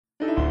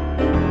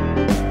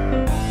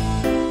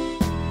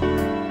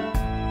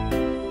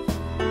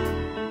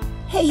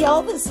Hey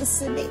y'all, this is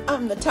Cindy.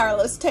 I'm the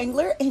Tireless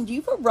Tangler, and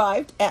you've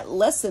arrived at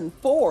lesson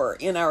 4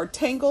 in our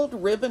Tangled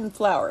Ribbon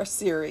Flower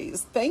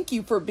series. Thank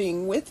you for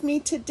being with me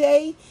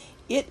today.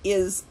 It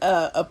is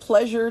a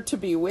pleasure to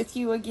be with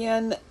you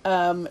again.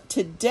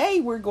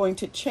 Today we're going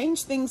to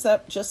change things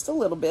up just a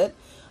little bit.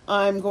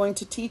 I'm going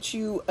to teach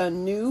you a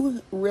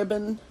new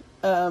ribbon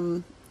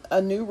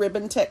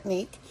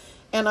technique.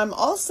 And I'm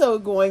also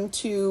going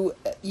to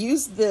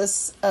use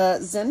this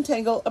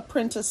Zentangle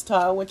apprentice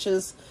tile, which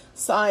is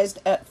sized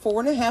at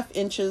 4.5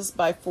 inches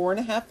by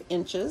 4.5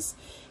 inches.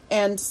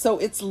 And so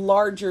it's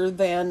larger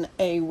than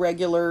a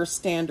regular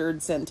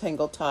standard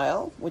Zentangle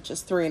tile, which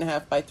is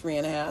 3.5 by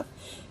 3.5.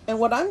 And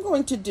what I'm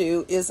going to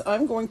do is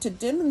I'm going to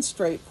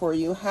demonstrate for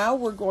you how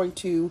we're going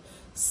to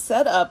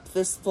set up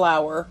this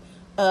flower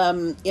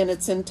in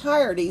its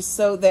entirety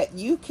so that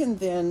you can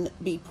then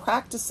be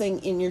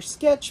practicing in your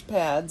sketch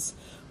pads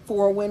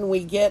for when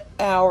we get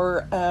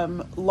our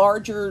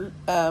larger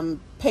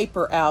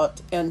paper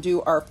out and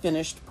do our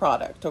finished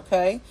product,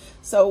 okay?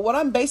 So what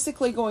I'm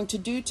basically going to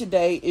do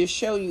today is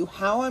show you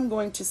how I'm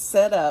going to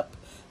set up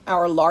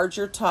our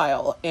larger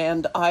tile,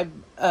 and I've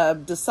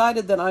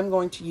decided that I'm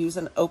going to use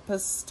an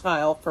opus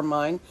tile for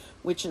mine,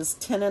 which is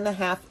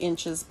 10.5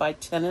 inches by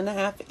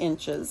 10.5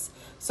 inches.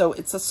 So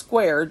it's a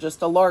square,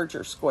 just a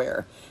larger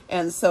square.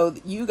 And so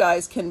you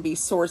guys can be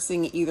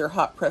sourcing either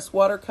hot press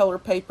watercolor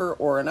paper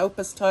or an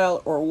opus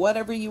tile or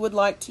whatever you would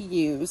like to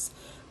use.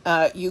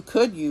 You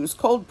could use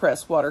cold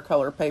press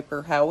watercolor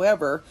paper.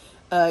 However,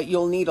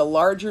 you'll need a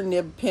larger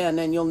nib pen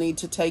and you'll need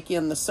to take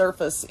in the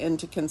surface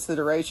into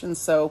consideration.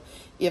 So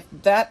if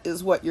that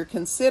is what you're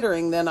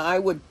considering, then I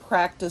would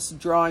practice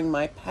drawing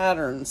my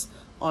patterns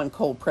on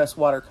cold press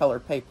watercolor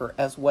paper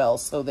as well,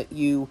 so that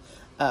you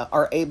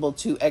are able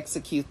to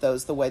execute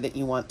those the way that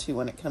you want to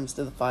when it comes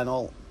to the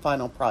final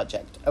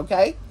project.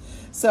 Okay,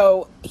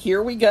 so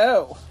here we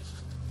go.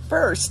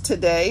 First,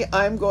 today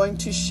I'm going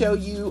to show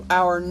you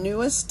our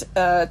newest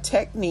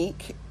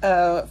technique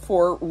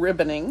for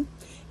ribboning,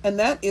 and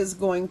that is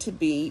going to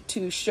be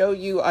to show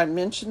you, I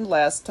mentioned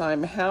last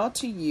time, how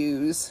to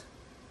use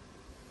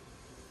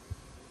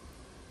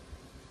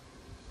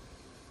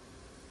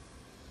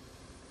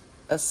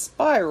a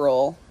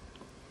spiral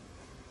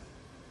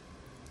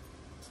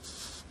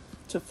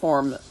to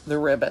form the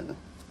ribbon.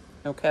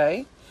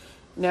 Okay,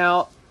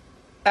 now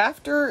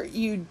after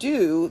you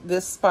do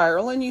this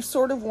spiral, and you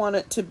sort of want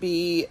it to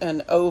be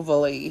an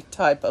oval-y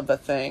type of a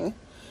thing,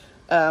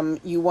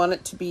 you want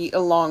it to be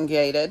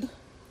elongated,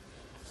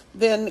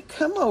 then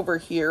come over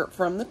here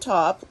from the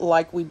top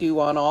like we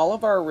do on all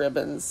of our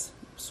ribbons,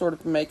 sort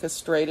of make a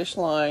straightish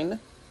line,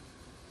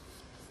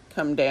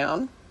 come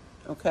down.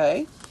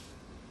 Okay,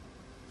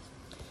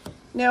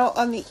 now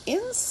on the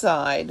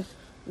inside,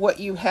 what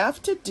you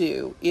have to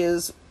do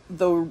is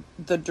the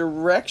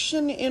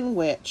direction in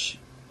which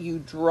you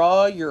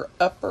draw your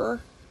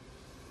upper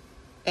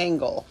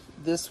angle,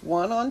 this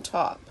one on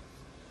top,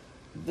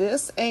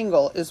 this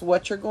angle is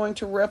what you're going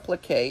to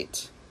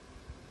replicate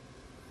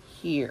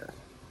here.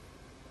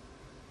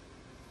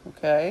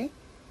 Okay,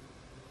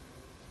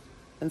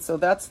 and so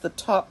that's the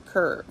top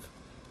curve.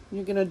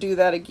 You're going to do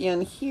that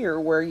again here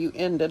where you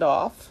ended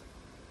off.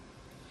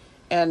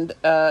 And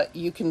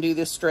you can do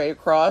this straight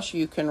across.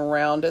 You can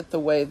round it the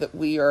way that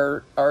we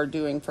are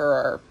doing for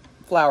our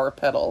flower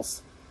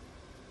petals.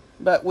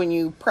 But when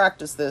you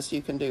practice this,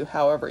 you can do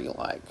however you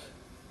like.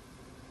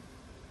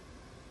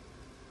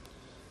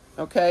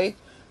 Okay,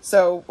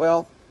 so,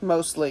 well,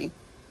 mostly.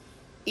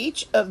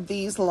 Each of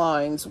these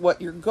lines, what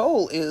your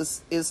goal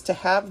is to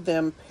have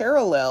them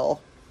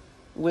parallel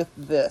with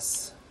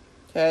this.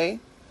 Okay,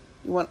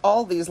 you want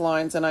all these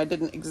lines, and I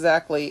didn't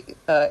exactly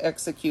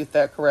execute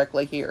that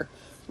correctly here.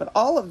 But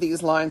all of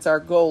these lines, our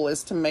goal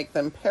is to make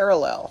them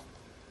parallel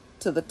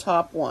to the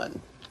top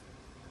one.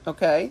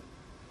 Okay?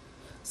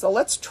 So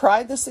let's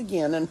try this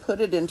again and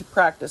put it into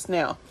practice.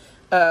 Now,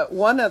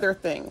 one other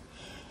thing.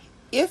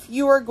 If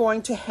you are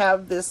going to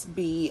have this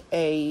be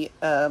a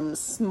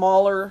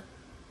smaller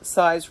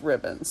size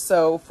ribbon,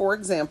 so for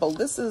example,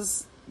 this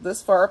is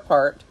this far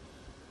apart,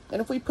 and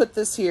if we put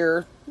this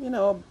here, you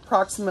know,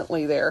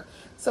 approximately there.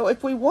 So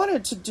if we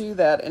wanted to do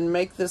that and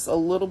make this a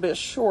little bit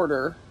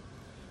shorter,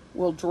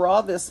 we'll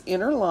draw this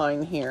inner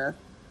line here.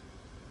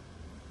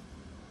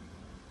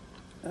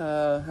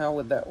 How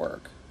would that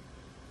work?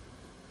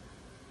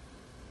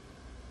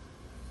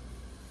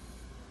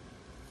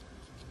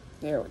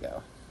 There we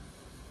go.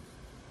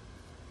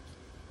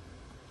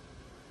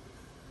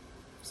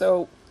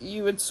 So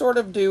you would sort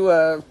of do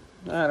a,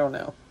 I don't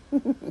know,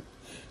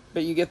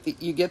 but you get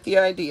the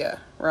idea,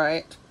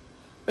 right?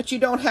 But you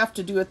don't have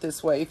to do it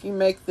this way. If you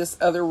make this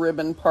other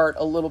ribbon part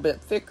a little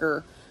bit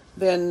thicker,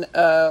 then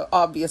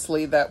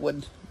obviously that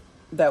would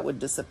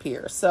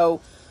disappear. So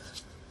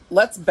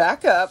let's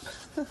back up.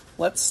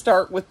 Let's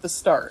start with the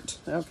start.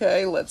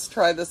 Okay, let's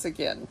try this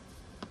again.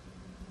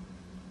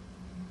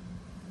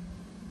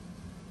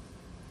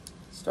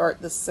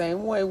 Start the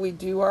same way we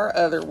do our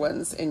other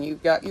ones, and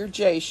you've got your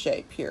J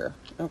shape here.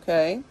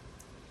 Okay,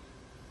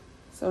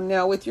 so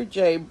now with your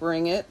J,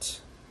 bring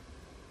it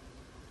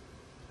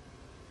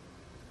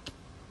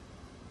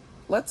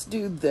let's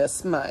do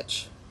this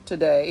much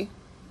today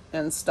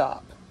and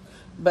stop.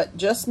 But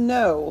just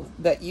know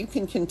that you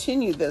can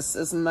continue this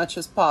as much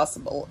as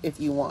possible if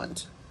you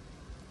want.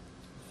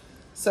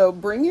 So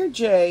bring your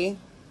J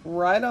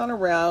right on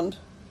around,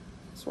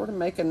 sort of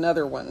make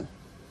another one.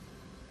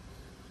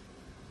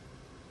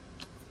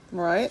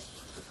 Right?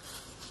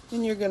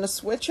 And you're going to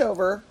switch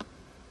over.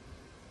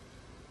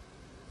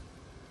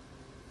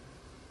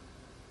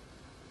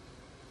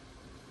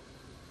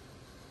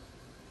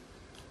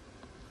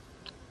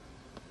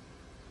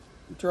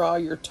 Draw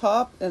your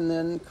top and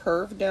then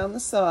curve down the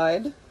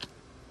side.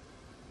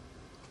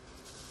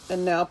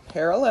 And now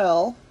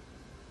parallel.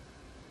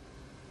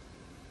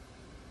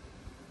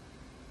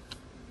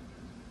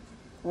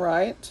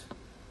 Right.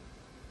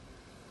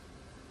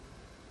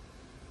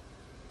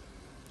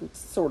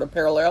 It's sort of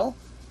parallel.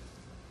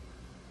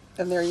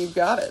 And there you've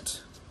got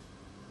it.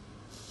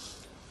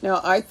 Now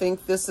I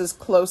think this is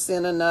close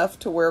in enough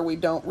to where we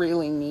don't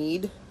really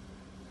need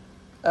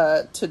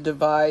to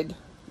divide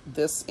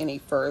this any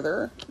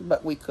further,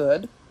 but we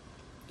could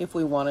if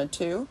we wanted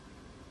to,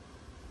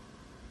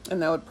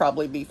 and that would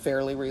probably be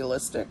fairly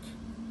realistic.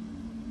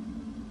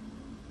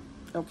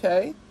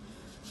 Okay,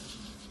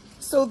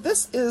 so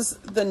this is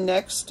the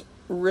next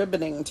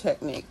ribboning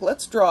technique.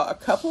 Let's draw a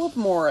couple of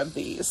more of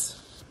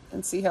these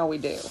and see how we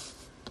do.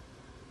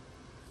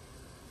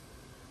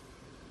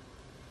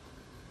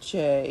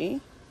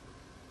 J,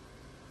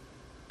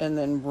 and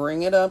then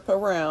bring it up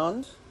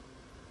around.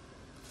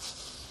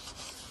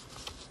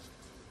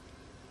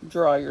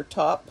 Draw your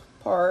top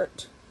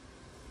part.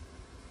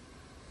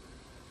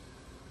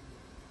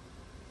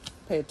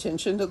 Pay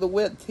attention to the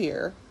width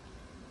here.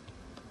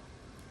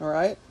 All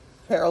right,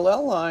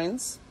 parallel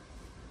lines.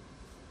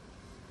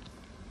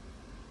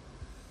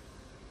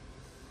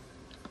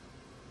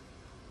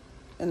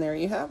 And there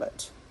you have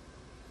it.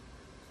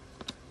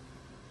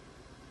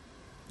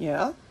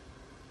 Yeah.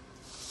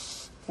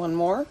 One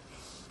more.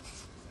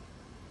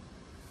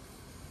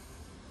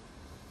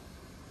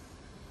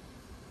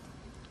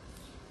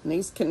 And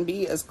these can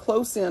be as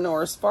close in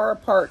or as far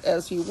apart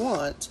as you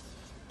want.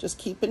 Just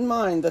keep in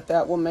mind that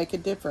that will make a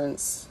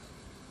difference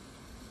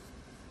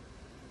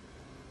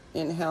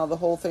in how the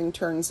whole thing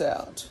turns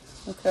out.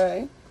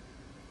 Okay?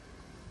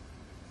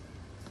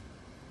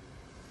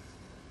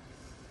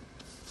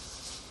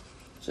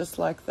 Just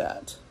like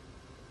that.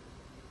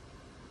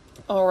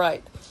 All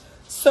right.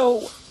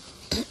 So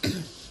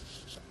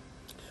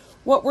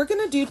what we're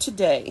going to do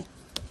today,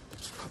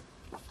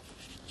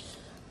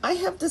 I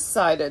have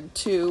decided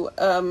to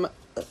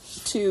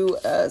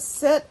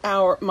set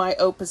my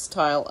opus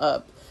tile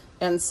up,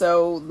 and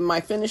so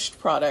my finished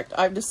product,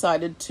 I've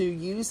decided to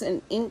use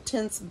an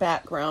Inktense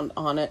background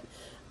on it.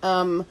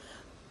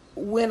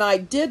 When I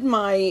did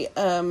my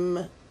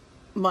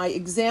my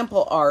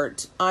example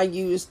art, I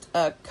used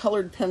a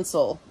colored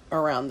pencil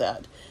around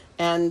that,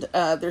 and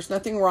there's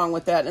nothing wrong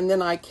with that. And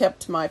then I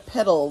kept my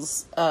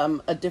petals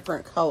a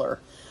different color.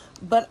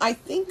 But I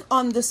think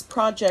on this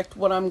project,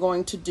 what I'm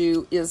going to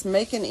do is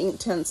make an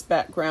Inktense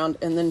background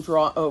and then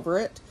draw over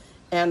it.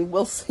 And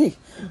we'll see.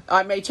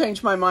 I may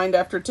change my mind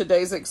after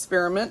today's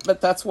experiment, but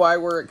that's why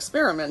we're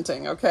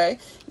experimenting, okay?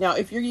 Now,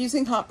 if you're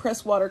using hot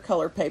press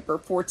watercolor paper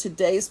for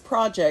today's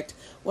project,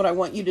 what I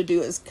want you to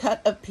do is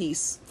cut a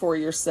piece for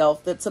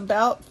yourself that's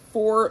about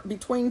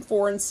between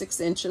 4 and 6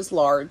 inches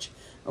large,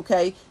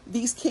 okay?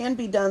 These can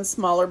be done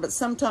smaller, but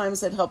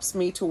sometimes it helps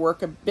me to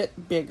work a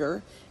bit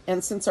bigger.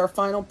 And since our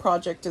final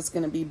project is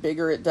going to be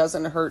bigger, it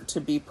doesn't hurt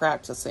to be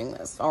practicing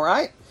this, all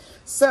right?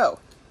 So,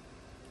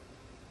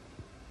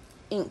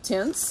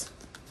 Inktense,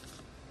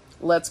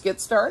 let's get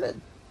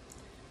started.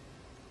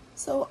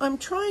 So I'm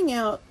trying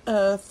out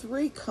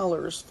 3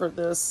 colors for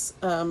this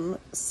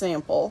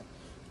sample,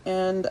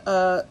 and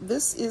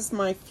this is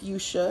my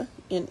fuchsia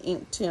in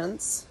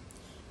Inktense,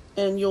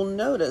 and you'll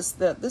notice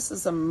that this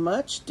is a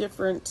much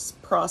different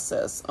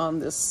process on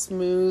this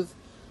smooth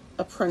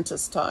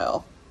apprentice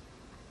tile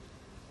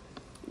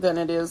than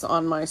it is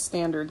on my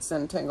standard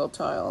Zentangle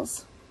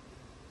tiles.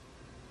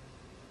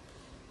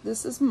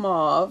 This is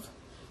mauve,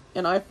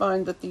 and I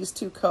find that these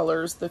 2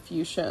 colors, the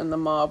fuchsia and the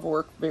mauve,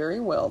 work very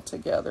well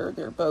together.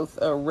 They're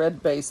both a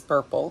red-based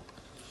purple.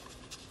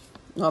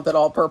 Not that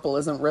all purple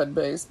isn't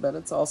red-based, but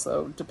it's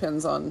also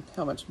depends on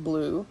how much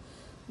blue.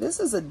 This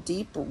is a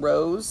deep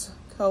rose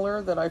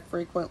color that I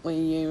frequently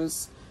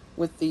use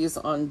with these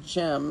on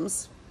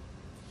gems.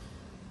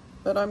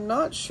 But I'm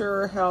not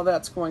sure how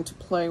that's going to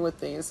play with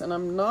these, and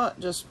I'm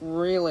not just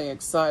really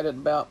excited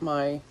about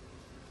my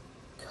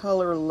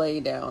color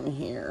laydown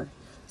here.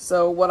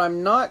 So what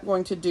I'm not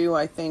going to do,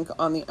 I think,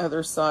 on the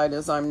other side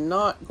is I'm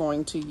not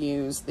going to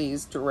use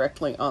these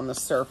directly on the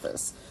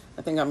surface.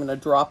 I think I'm going to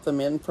drop them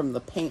in from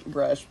the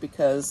paintbrush,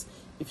 because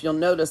if you'll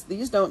notice,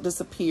 these don't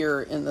disappear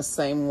in the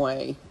same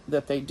way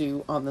that they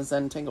do on the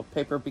Zentangle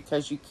paper,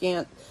 because you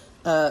can't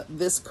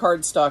this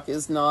cardstock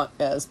is not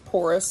as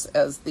porous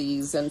as the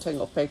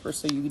Zentangle paper,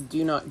 so you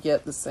do not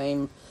get the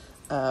same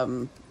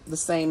nice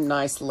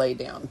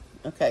laydown.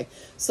 Okay,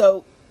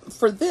 so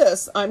for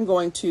this, I'm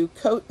going to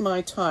coat my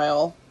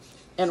tile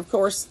And of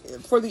course,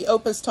 for the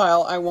opus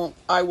tile,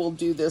 I will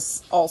do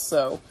this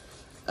also.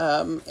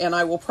 And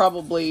I will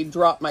probably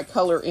drop my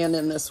color in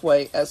this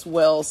way as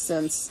well,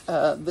 since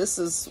this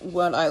is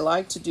what I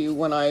like to do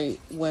when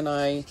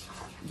I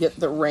get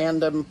the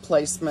random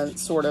placement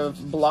sort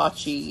of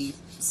blotchy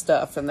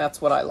stuff, and that's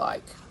what I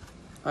like.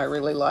 I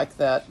really like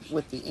that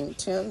with the ink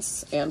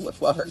tints and with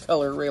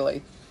watercolor,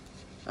 really.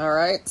 All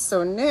right,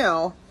 so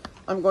now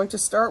I'm going to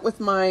start with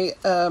my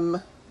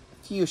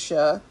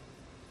fuchsia.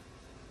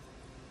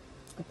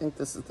 I think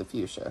this is the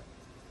fuchsia.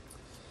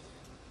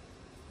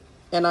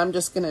 And I'm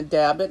just going to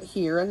dab it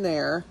here and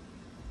there,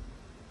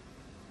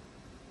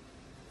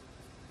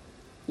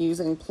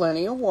 using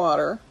plenty of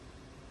water.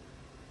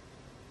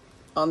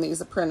 On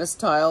these apprentice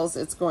tiles,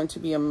 it's going to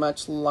be a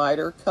much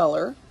lighter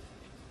color.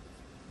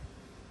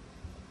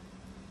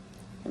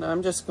 And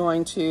I'm just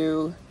going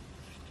to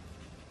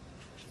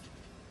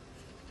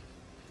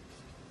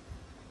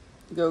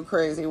go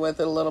crazy with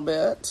it a little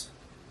bit,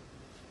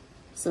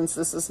 since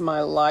this is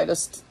my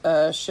lightest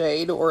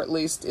shade, or at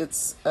least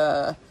it's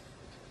the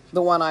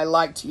one I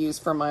like to use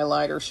for my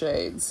lighter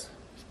shades.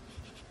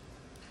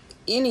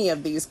 Any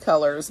of these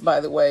colors, by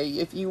the way,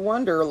 if you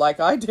wonder, like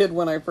I did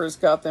when I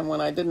first got them, when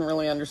I didn't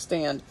really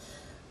understand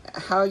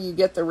how you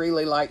get the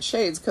really light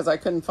shades, because I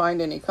couldn't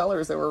find any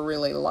colors that were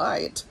really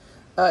light,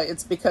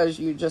 it's because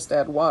you just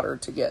add water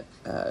to get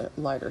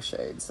lighter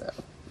shades. So,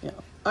 yeah.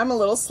 I'm a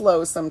little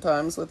slow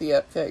sometimes with the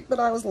uptake, but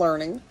I was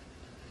learning.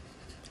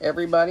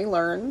 Everybody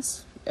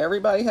learns.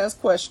 Everybody has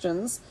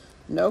questions.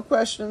 No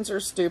questions are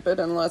stupid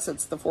unless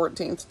it's the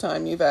 14th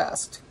time you've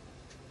asked.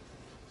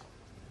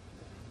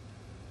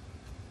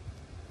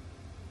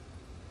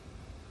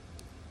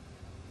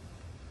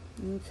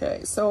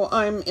 Okay, so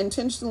I'm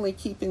intentionally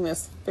keeping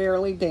this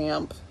fairly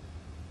damp,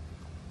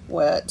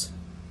 wet.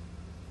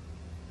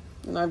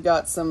 And I've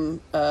got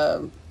some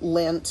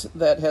lint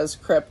that has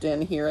crept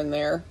in here and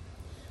there.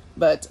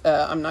 But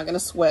I'm not going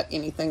to sweat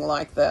anything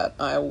like that.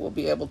 I will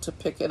be able to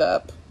pick it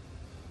up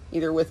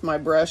either with my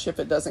brush. If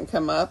it doesn't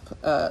come up,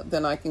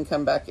 then I can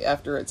come back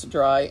after it's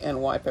dry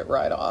and wipe it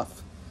right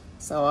off.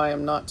 So I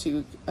am not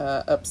too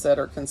upset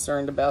or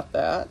concerned about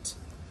that.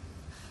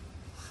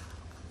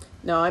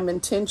 Now I'm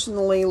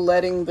intentionally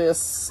letting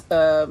this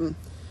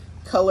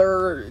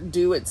color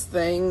do its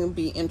thing,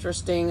 be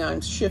interesting.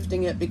 I'm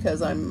shifting it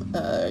because I'm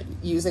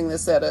using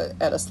this at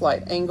a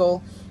slight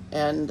angle,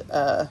 and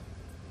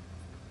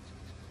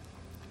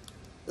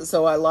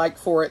so I like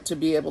for it to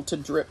be able to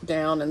drip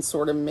down and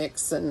sort of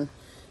mix and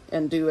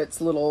do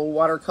its little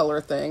watercolor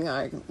thing.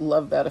 I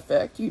love that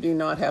effect. You do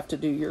not have to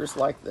do yours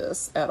like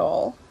this at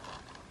all.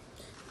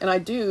 And I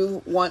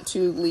do want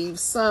to leave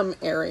some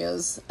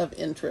areas of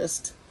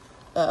interest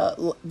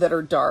that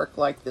are dark,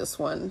 like this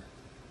one,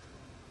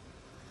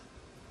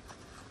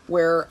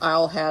 where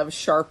I'll have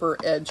sharper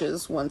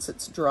edges once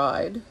it's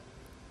dried.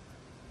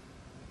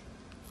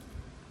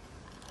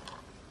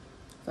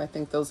 I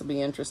think those will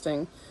be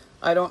interesting.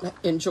 I don't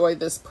enjoy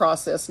this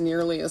process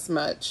nearly as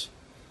much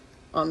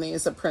on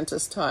these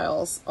apprentice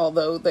tiles,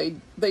 although they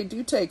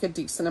do take a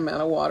decent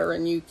amount of water,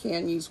 and you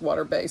can use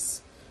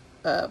water-based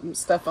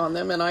stuff on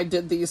them. And I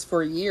did these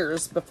for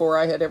years before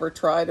I had ever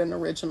tried an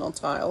original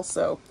tile,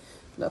 so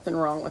nothing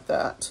wrong with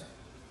that.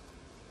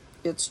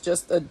 It's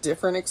just a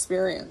different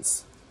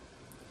experience.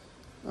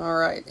 All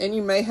right, and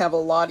you may have a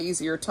lot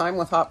easier time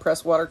with hot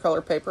press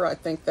watercolor paper. I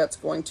think that's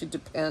going to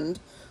depend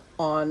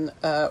on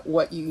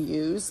what you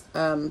use.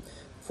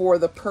 For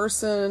the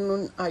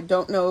person, I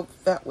don't know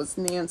if that was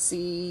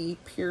Nancy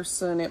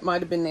Pearson. It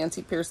might have been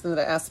Nancy Pearson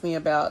that asked me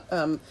about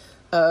a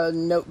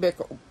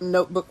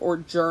notebook or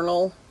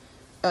journal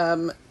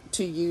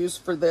to use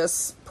for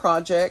this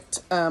project.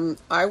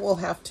 I will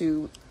have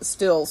to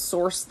still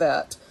source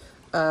that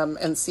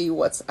and see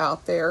what's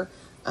out there.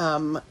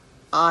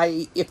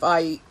 If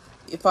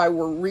I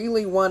were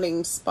really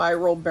wanting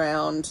spiral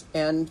bound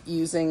and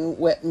using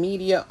wet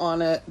media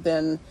on it,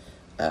 then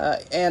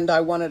and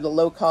I wanted a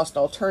low-cost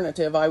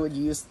alternative, I would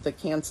use the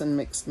Canson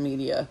mixed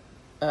media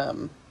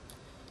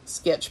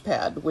sketch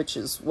pad, which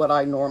is what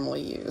I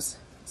normally use.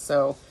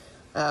 So,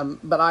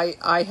 but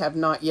I have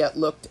not yet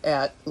looked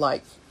at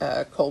like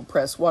cold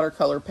press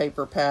watercolor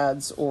paper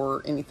pads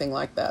or anything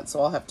like that,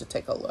 so I'll have to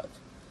take a look.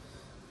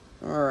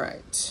 All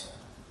right.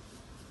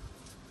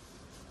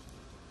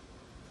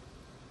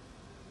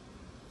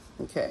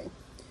 Okay,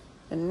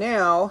 and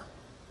now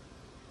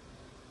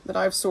that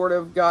I've sort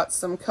of got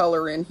some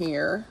color in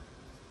here,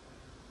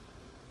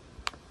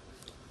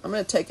 I'm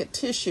going to take a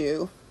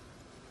tissue,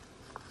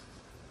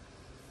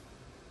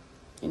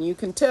 and you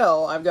can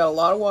tell I've got a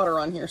lot of water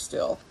on here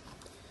still.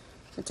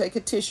 I'm going to take a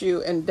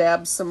tissue and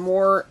dab some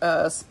more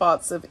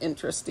spots of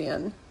interest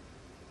in.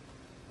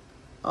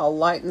 I'll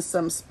lighten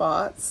some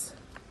spots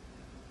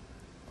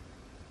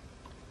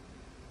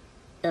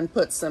and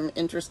put some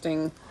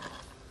interesting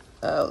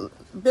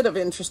bit of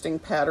interesting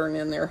pattern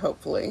in there,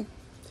 hopefully.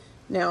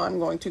 Now I'm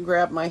going to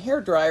grab my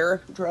hair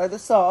dryer, dry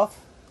this off,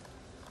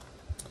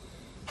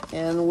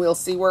 and we'll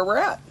see where we're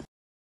at.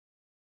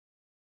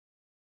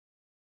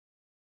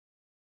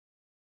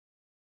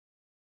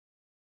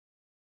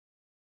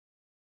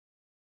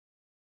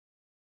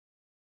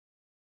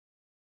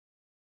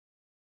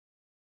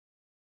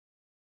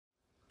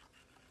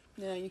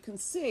 Now you can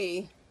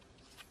see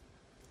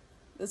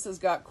this has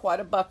got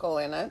quite a buckle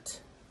in it,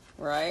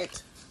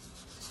 right?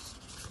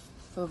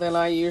 So then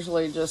I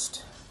usually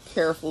just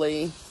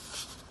carefully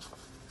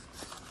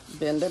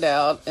bend it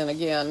out. And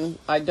again,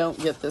 I don't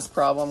get this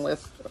problem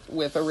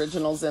with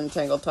original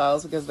Zentangle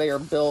tiles because they are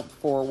built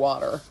for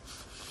water.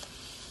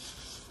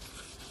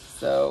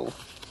 So,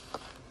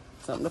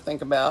 something to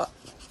think about.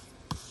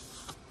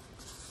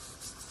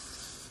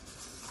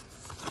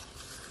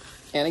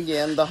 And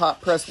again, the hot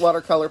pressed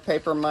watercolor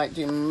paper might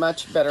do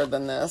much better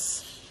than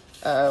this.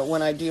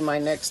 When I do my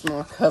next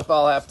mock-up,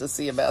 I'll have to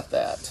see about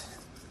that.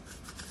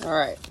 All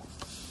right.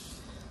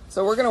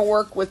 So we're going to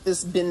work with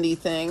this bendy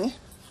thing.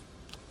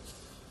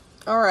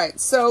 All right.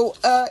 So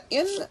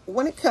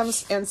when it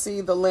comes and see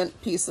the lint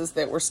pieces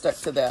that were stuck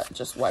to that,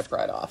 just wipe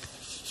right off.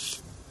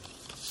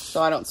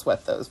 So I don't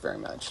sweat those very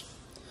much.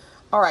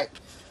 All right.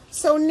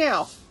 So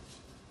now,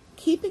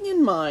 keeping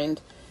in mind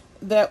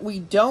that we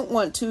don't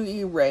want to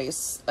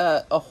erase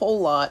a whole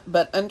lot,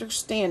 but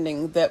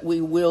understanding that we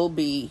will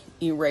be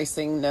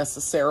erasing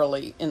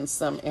necessarily in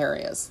some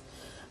areas.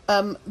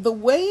 The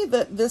way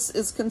that this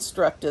is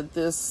constructed,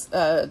 this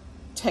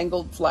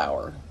tangled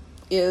flower,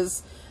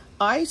 is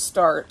I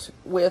start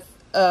with,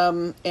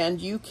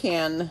 and you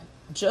can,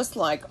 just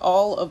like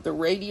all of the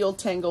radial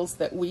tangles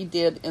that we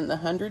did in the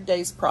 100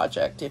 Days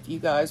project, if you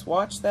guys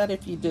watched that,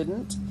 if you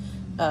didn't,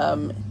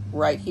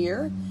 right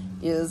here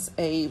is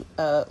a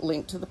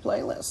link to the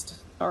playlist.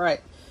 All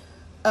right.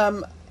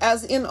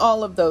 As in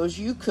all of those,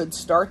 you could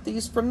start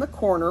these from the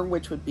corner,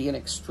 which would be an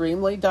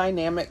extremely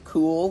dynamic,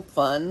 cool,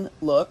 fun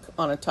look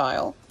on a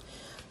tile.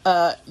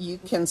 You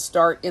can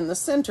start in the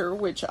center,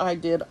 which I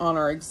did on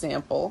our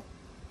example.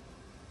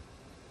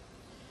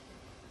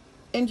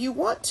 And you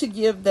want to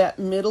give that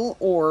middle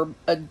orb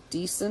a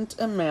decent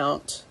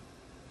amount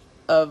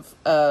of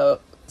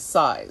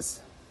size,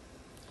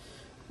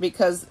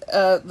 because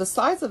the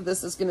size of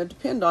this is going to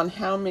depend on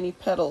how many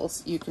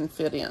petals you can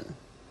fit in,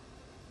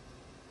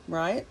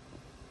 right?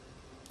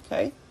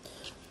 Okay.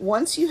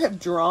 Once you have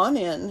drawn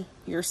in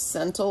your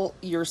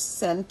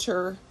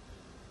center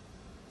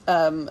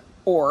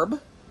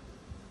orb,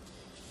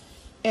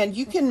 and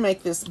you can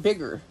make this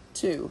bigger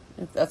too,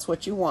 if that's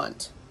what you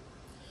want.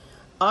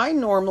 I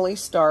normally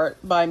start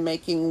by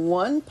making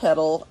one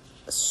petal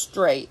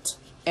straight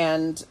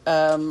and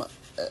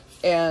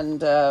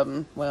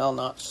well,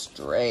 not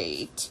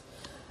straight.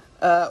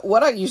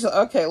 What I usually,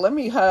 okay, let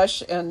me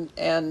hush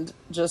and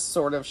just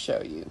sort of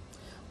show you.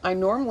 I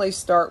normally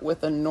start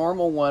with a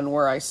normal one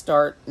where I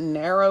start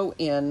narrow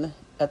in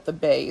at the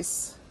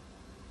base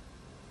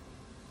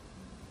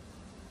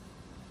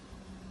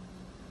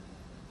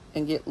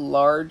and get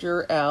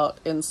larger out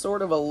in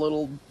sort of a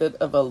little bit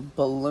of a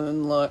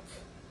balloon look.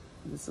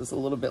 This is a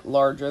little bit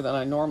larger than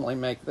I normally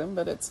make them,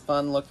 but it's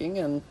fun looking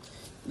and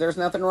there's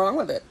nothing wrong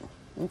with it.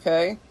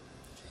 Okay.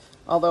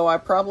 Although I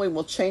probably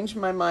will change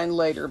my mind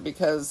later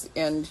because,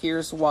 and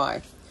here's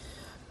why.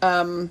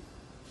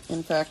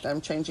 In fact,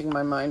 I'm changing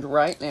my mind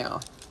right now,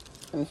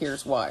 and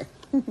here's why.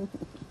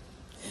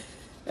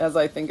 As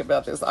I think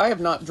about this, I have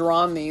not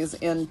drawn these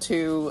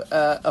into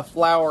a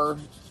flower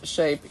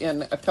shape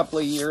in a couple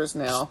of years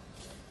now,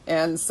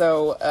 and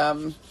so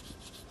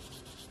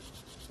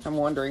I'm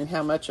wondering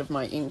how much of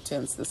my ink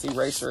tints this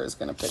eraser is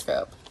going to pick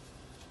up.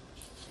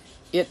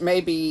 It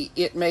may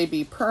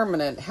be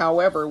permanent.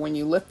 However, when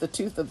you lift the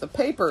tooth of the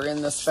paper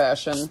in this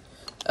fashion,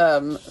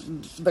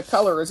 the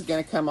color is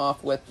going to come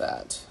off with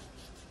that.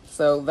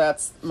 So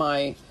that's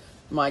my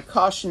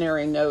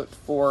cautionary note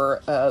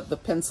for the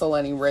pencil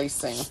and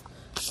erasing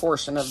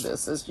portion of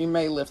this, is you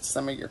may lift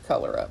some of your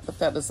color up, but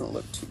that doesn't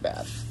look too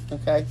bad.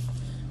 Okay.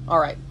 All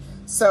right.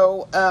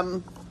 So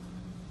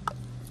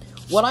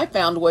what I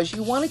found was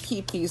you want to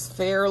keep these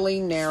fairly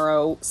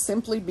narrow,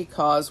 simply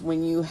because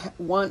when you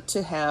want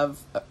to have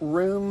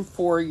room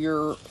for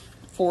your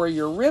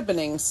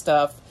ribboning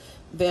stuff,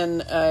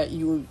 then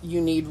you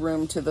need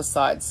room to the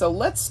side. So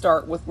let's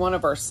start with one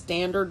of our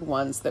standard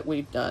ones that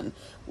we've done.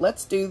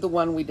 Let's do the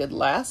one we did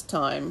last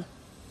time.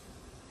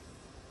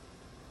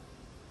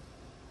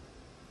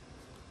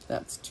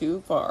 That's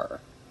too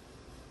far.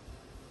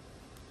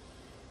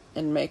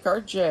 And make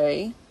our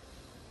J,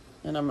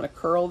 and I'm going to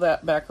curl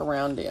that back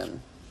around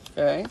in.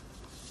 Okay?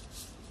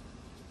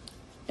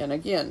 And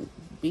again,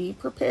 be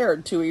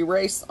prepared to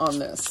erase on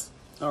this.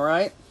 All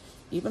right?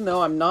 Even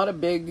though I'm not a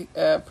big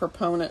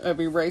proponent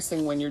of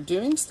erasing when you're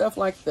doing stuff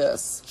like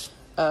this,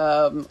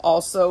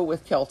 also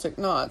with Celtic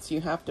knots,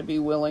 you have to be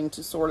willing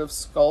to sort of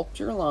sculpt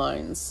your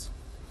lines.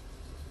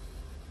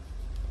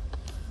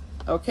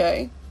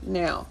 Okay,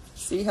 now,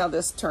 see how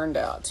this turned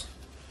out.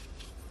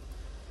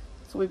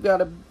 So we've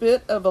got a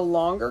bit of a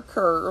longer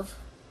curve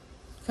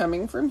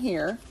coming from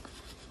here.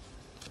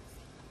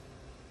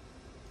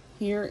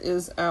 Here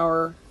is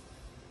our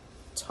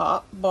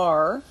top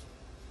bar.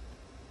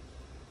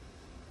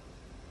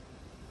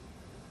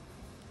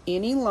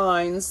 Any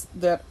lines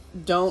that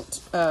don't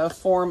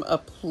form a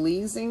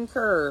pleasing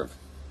curve,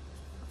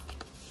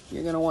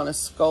 you're going to want to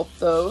sculpt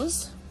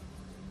those.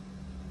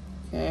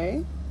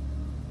 Okay.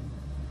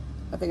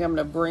 I think I'm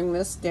going to bring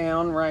this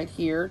down right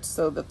here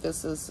so that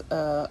this is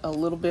a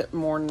little bit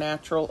more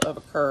natural of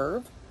a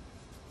curve.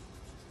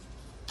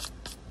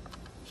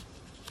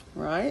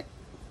 Right?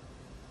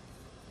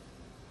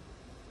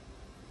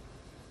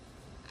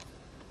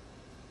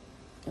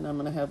 And I'm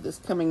going to have this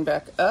coming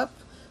back up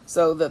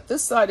so that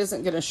this side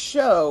isn't going to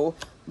show,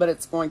 but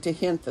it's going to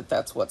hint that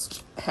that's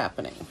what's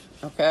happening.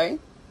 Okay?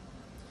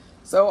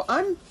 So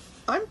I'm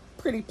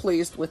pretty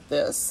pleased with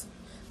this.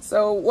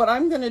 So what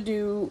I'm going to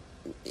do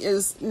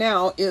is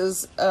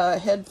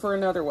head for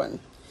another one.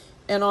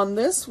 And on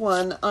this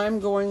one, I'm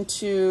going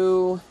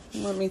to,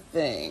 let me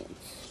think.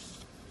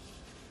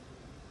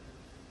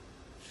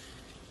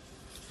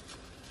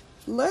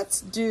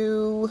 Let's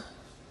do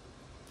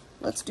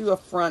a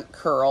front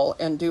curl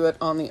and do it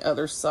on the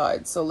other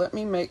side. So let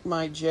me make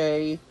my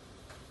J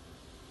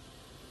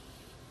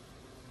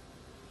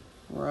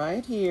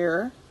right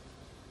here.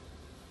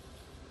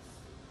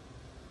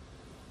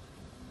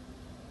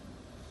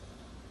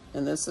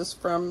 And this is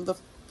from the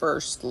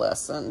first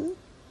lesson.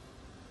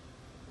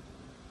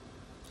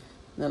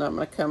 Then I'm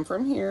going to come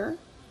from here,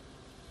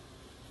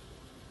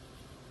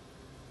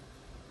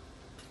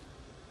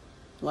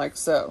 like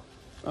so.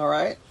 All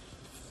right.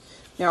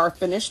 Now our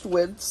finished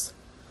widths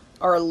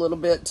are a little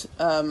bit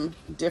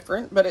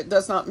different, but it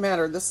does not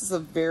matter. This is a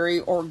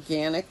very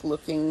organic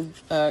looking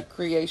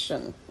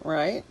creation,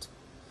 right?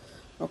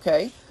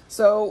 Okay.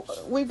 So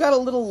we've got a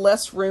little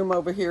less room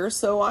over here,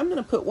 so I'm going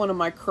to put one of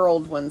my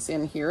curled ones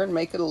in here and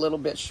make it a little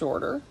bit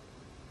shorter.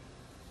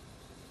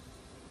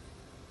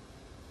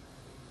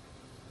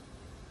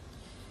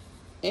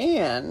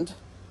 And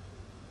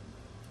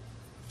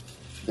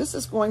this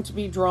is going to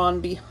be drawn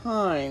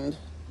behind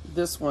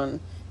this one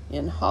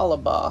in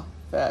halaba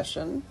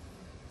fashion.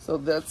 So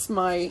that's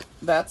my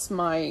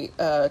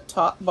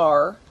top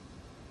bar.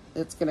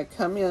 It's going to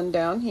come in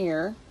down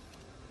here.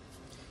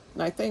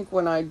 And I think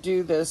when I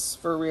do this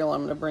for real,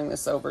 I'm going to bring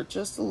this over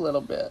just a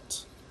little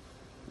bit.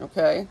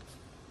 Okay?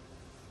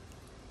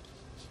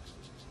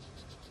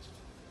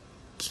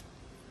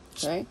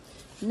 Okay.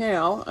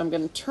 Now, I'm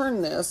going to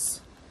turn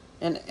this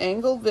and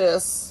angle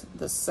this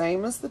the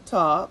same as the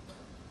top.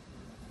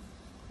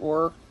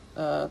 Or,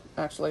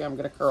 actually, I'm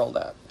going to curl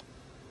that.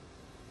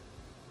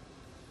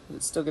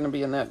 It's still going to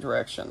be in that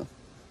direction.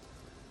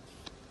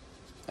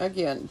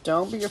 Again,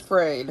 don't be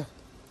afraid.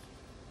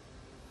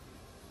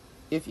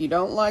 If you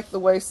don't like the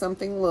way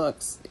something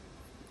looks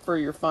for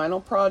your final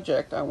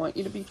project, I want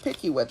you to be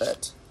picky with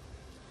it.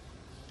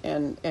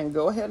 And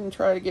go ahead and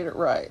try to get it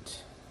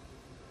right.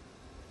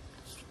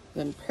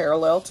 Then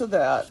parallel to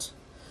that.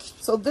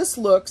 So this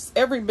looks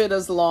every bit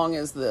as long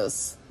as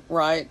this,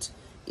 right?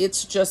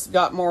 It's just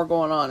got more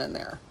going on in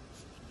there,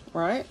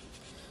 right?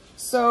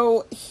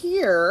 So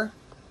here,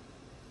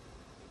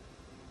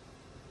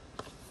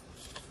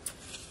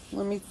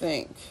 let me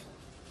think.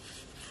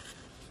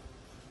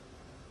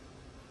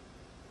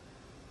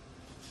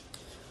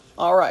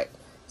 All right,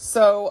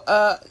 so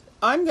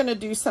I'm going to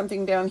do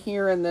something down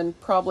here and then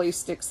probably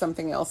stick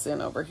something else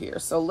in over here.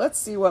 So let's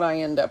see what I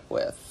end up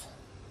with.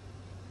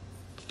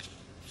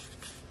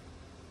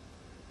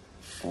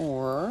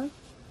 Or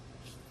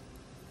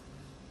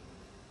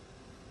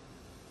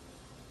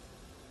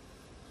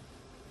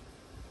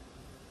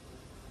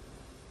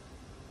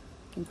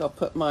I think I'll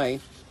put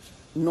my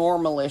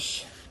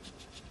normalish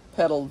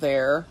petal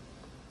there.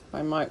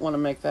 I might want to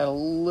make that a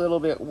little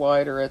bit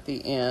wider at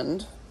the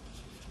end.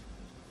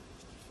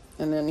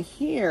 And then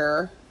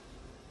here,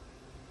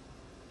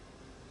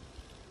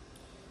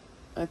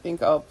 I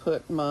think I'll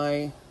put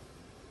my,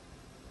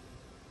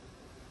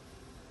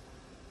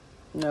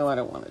 no, I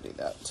don't want to do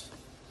that.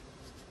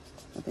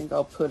 I think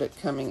I'll put it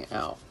coming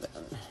out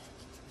then.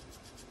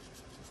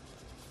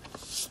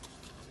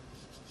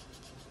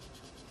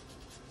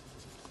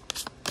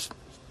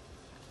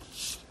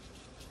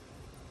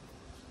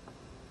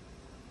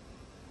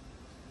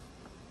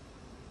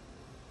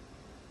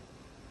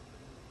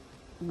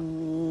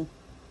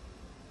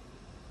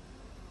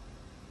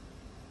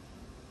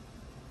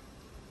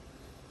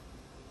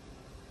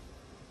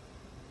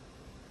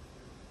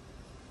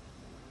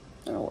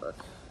 That'll work.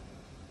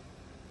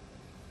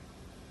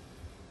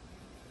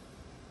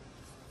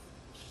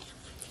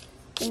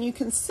 And you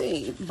can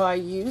see by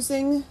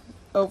using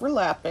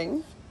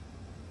overlapping,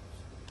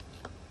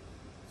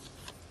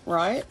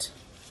 right,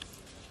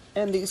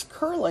 and these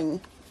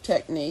curling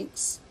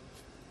techniques,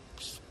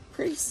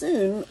 pretty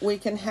soon we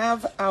can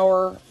have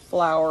our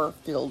flower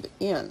filled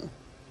in,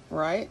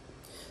 right?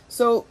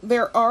 So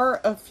there are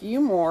a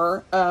few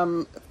more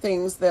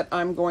things that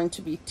I'm going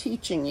to be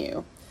teaching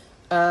you.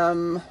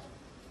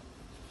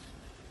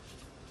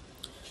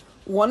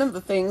 One of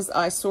the things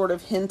I sort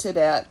of hinted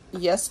at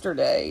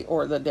yesterday,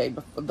 or the day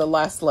before, the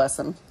last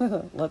lesson,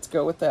 let's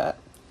go with that,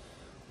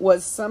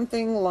 was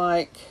something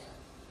like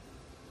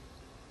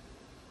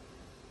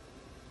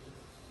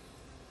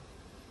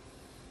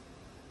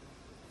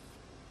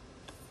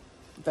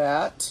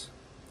that.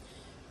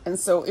 And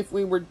so if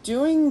we were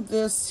doing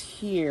this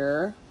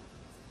here,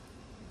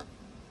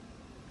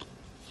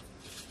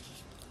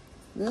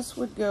 This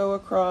would go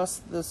across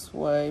this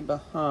way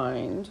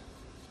behind.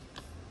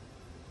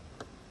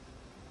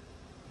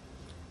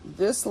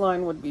 This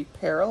line would be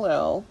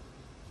parallel,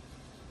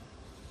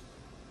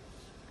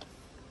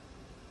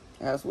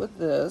 as with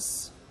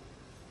this.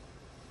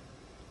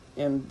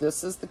 And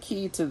this is the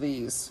key to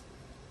these.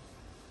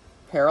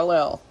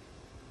 Parallel.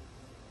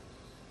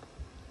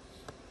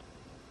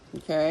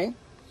 Okay?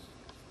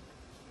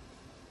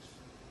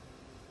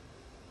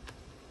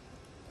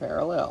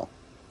 Parallel.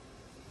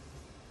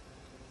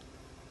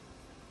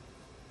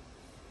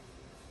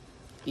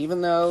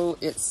 Even though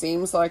it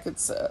seems like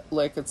it's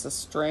a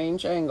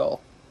strange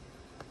angle,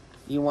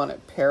 you want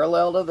it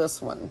parallel to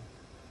this one.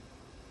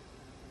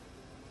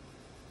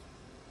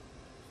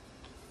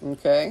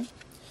 Okay?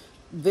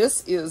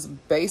 This is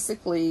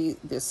basically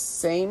the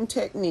same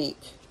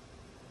technique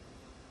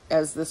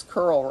as this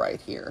curl right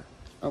here.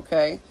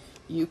 Okay?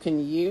 You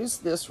can use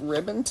this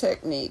ribbon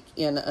technique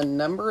in a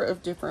number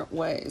of different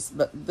ways,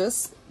 but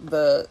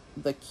the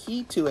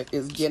key to it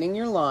is getting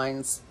your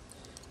lines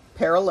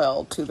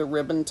parallel to the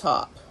ribbon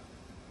top.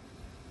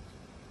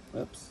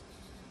 Oops.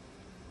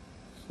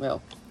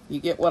 Well, you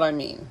get what I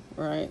mean,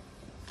 right?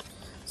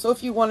 So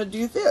if you want to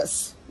do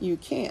this, you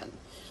can.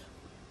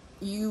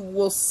 You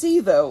will see,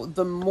 though,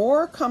 the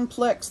more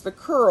complex the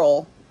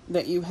curl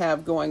that you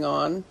have going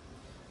on,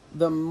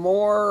 the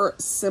more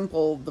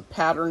simple the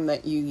pattern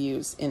that you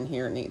use in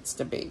here needs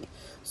to be.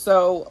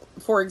 So,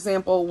 for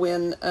example,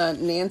 when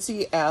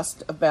Nancy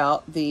asked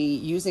about the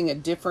using a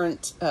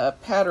different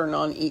pattern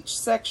on each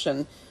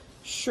section,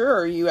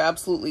 sure, you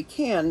absolutely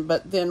can,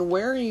 but then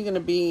where are you going to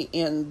be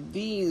in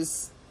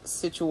these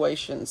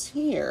situations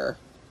here,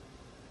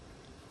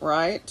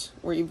 right?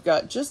 Where you've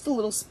got just a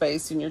little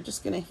space and you're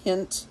just going to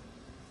hint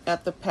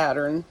at the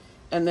pattern,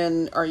 and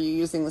then are you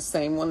using the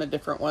same one, a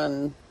different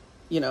one,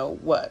 you know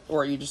what,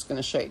 or are you just going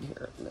to shade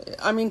here?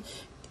 I mean,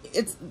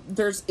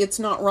 it's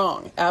not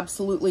wrong,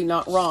 absolutely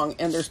not wrong,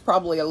 and there's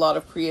probably a lot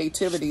of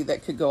creativity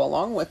that could go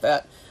along with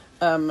that.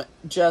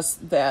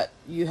 Just that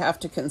you have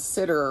to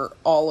consider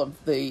all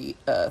of the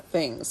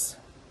things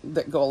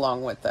that go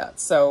along with that.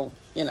 So,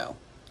 you know.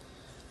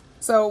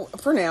 So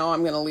for now,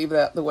 I'm going to leave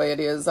that the way it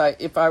is.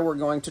 If I were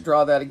going to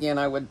draw that again,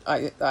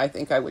 I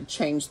think I would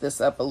change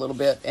this up a little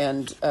bit,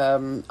 and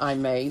I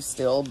may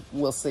still,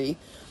 we'll see.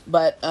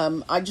 But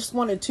I just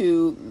wanted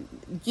to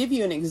give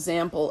you an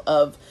example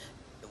of,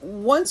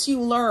 once you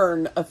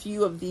learn a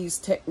few of these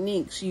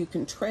techniques, you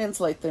can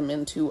translate them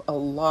into a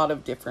lot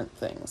of different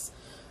things.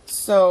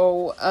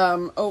 So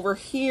over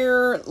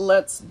here,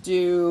 let's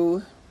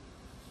do...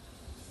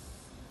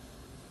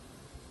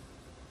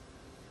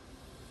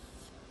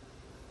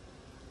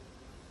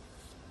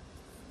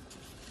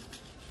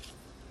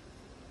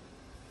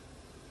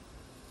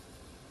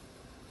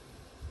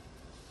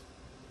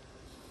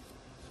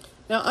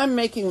 Now, I'm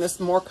making this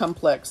more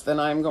complex than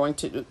I'm going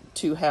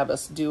to have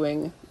us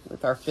doing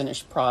with our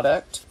finished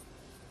product.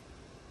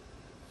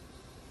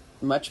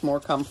 Much more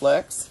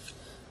complex,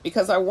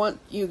 because I want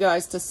you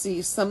guys to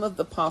see some of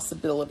the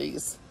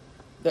possibilities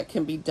that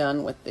can be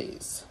done with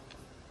these.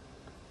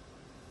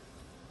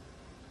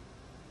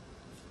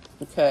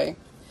 Okay?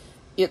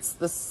 It's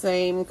the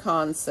same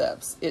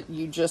concepts.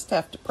 You just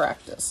have to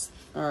practice.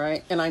 All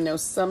right? And I know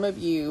some of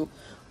you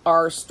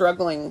are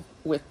struggling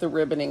with the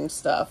ribboning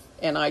stuff,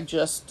 and I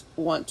just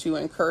want to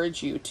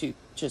encourage you to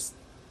just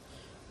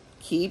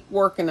keep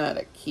working at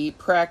it, keep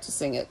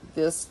practicing it.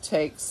 This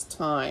takes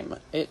time.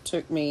 It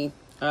took me,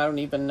 I don't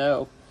even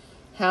know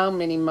how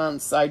many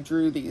months I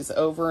drew these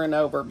over and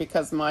over,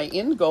 because my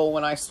end goal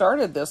when I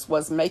started this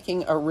was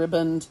making a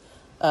ribboned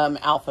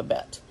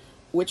alphabet,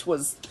 which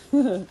was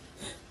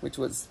which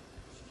was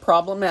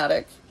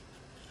problematic.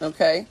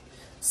 Okay?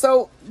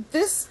 So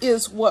this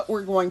is what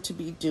we're going to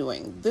be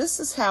doing. This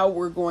is how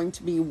we're going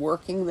to be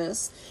working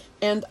this.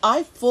 And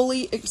I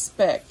fully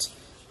expect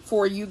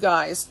for you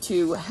guys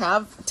to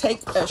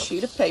take a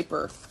sheet of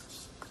paper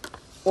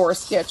or a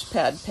sketch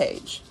pad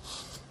page.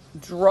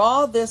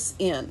 Draw this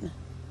in,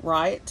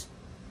 right?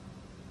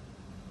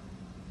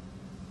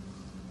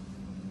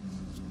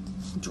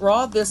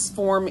 Draw this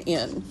form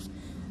in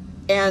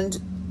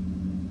and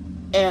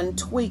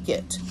tweak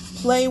it.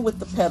 Play with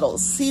the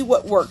petals. See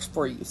what works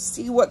for you.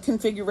 See what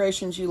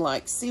configurations you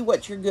like. See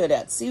what you're good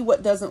at. See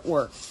what doesn't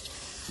work.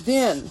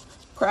 Then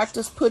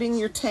practice putting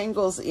your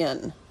tangles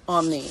in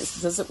on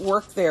these. Does it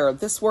work there?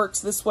 This works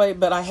this way,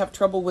 but I have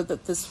trouble with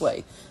it this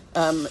way.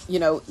 You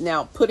know,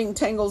 now putting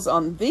tangles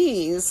on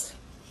these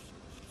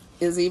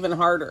is even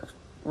harder,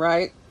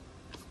 right?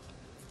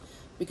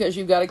 Because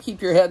you've got to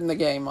keep your head in the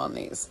game on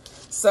these.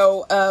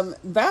 So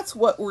that's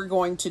what we're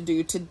going to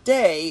do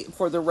today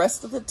for the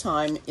rest of the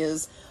time.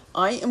 Is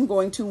I am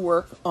going to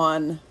work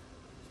on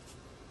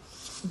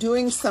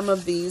doing some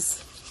of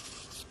these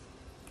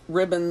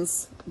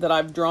ribbons that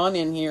I've drawn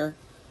in here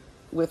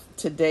with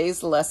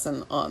today's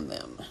lesson on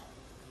them.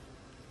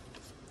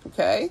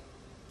 Okay?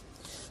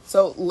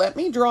 So let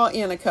me draw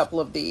in a couple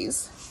of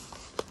these.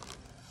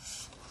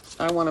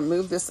 I want to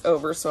move this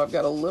over so I've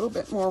got a little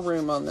bit more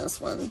room on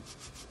this one.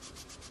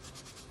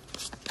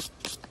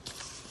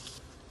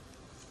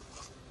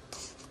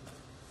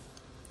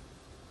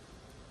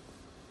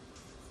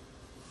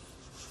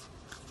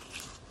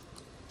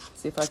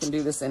 See if I can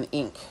do this in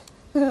ink.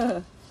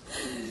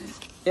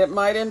 It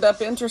might end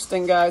up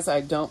interesting, guys. I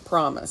don't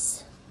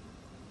promise.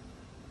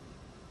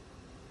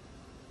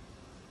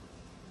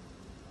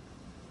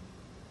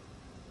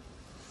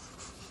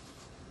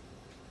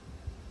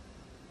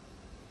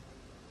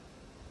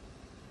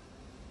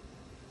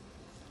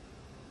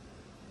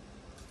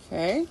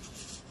 Okay.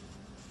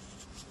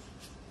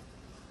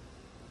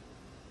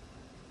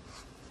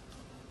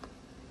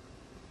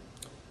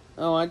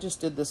 Oh, I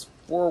just did this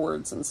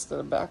forwards instead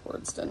of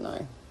backwards, didn't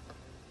I?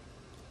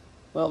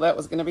 Well, that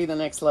was going to be the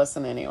next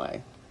lesson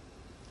anyway.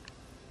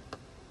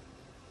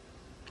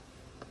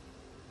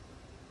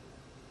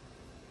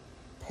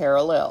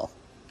 Parallel,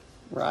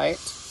 right?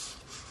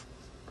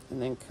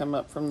 And then come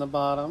up from the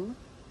bottom,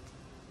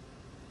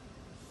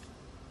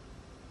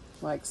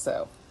 like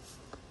so.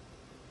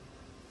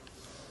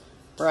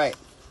 Right,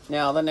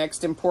 now the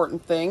next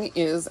important thing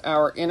is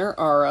our inner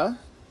aura.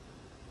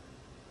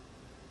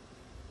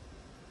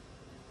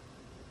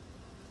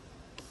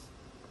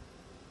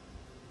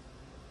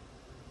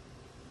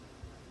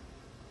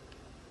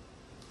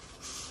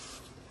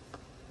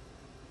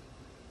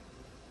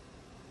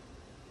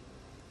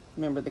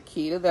 Remember, the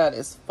key to that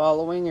is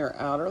following your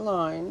outer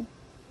line.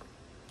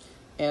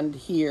 And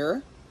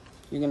here,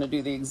 you're going to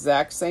do the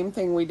exact same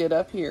thing we did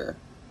up here.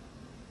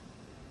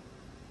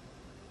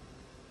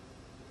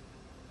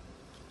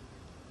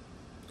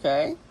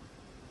 Okay?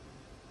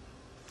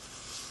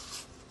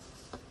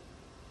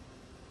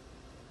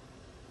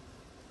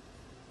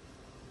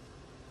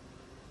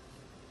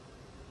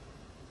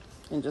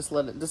 And just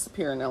let it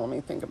disappear. Now let me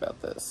think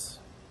about this.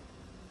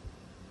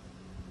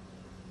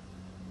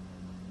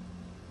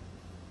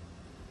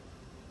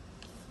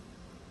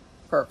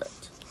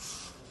 Perfect.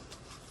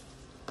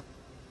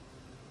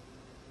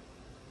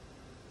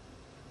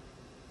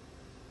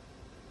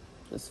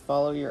 Just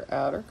follow your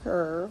outer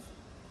curve.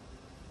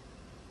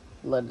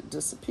 Let it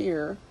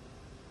disappear.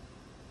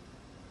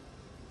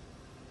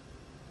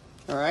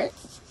 All right?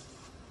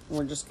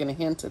 We're just going to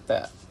hint at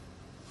that.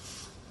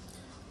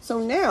 So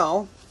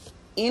now,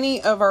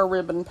 any of our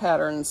ribbon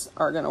patterns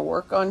are going to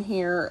work on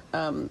here.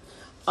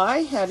 I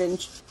had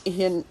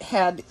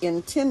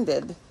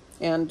intended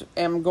and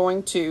am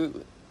going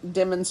to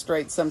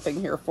demonstrate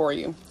something here for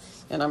you.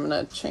 And I'm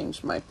going to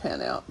change my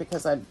pen out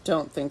because I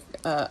don't think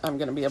I'm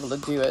going to be able to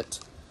do it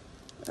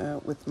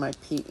with my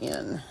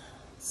PN.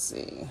 Let's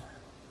see.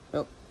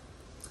 Oh,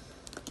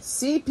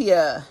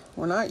 sepia.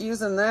 We're not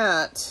using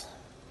that.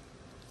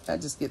 That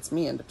just gets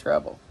me into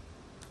trouble.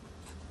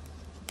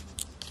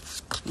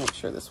 Make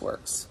sure this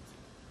works.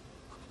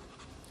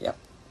 Yep.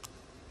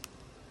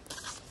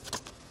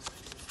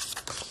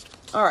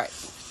 All right.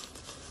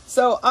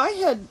 So I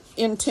had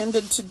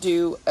intended to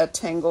do a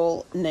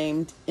tangle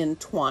named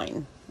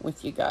Intwine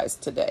with you guys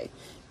today.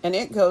 And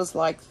it goes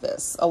like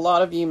this. A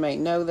lot of you may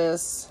know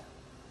this.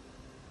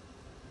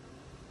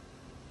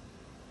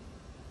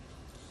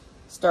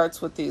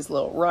 Starts with these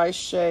little rice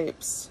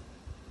shapes.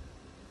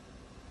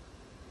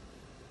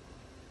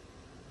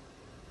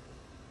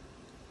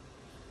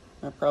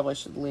 I probably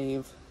should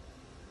leave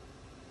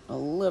a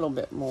little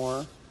bit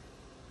more.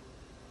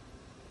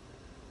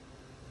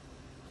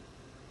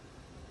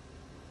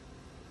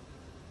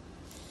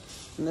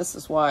 And this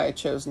is why I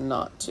chose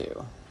not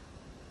to.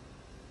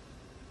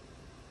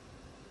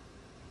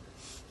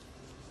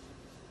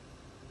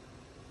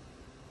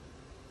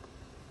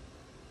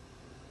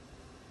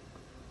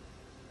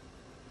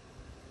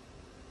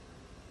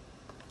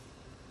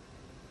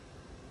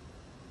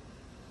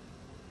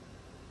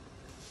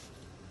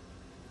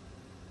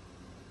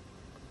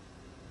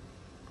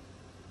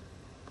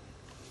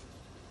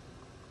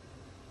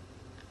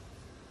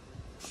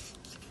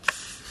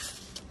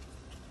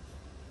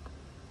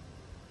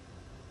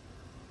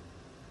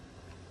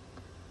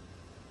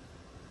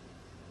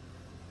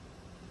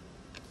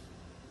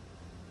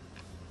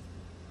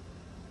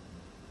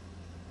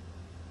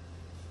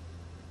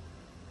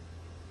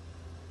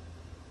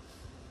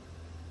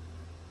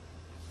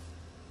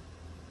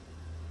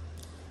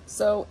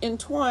 So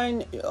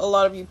Intwine, a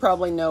lot of you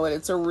probably know it.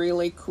 It's a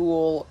really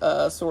cool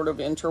sort of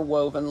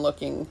interwoven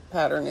looking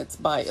pattern. It's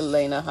by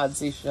Elena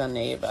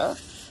Hadzijaneva.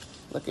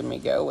 Look at me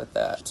go with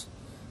that.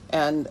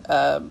 And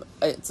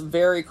it's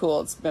very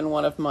cool. It's been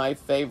one of my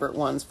favorite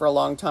ones for a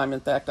long time.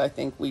 In fact, I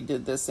think we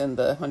did this in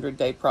the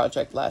 100-day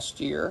project last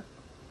year,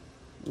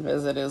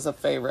 because it is a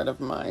favorite of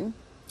mine.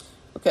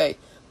 Okay.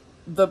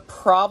 The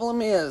problem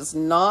is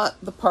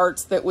not the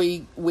parts that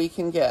we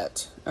can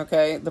get,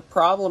 okay? The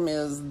problem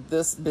is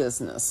this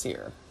business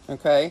here,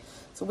 okay?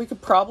 So we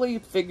could probably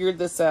figure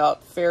this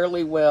out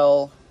fairly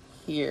well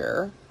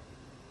here.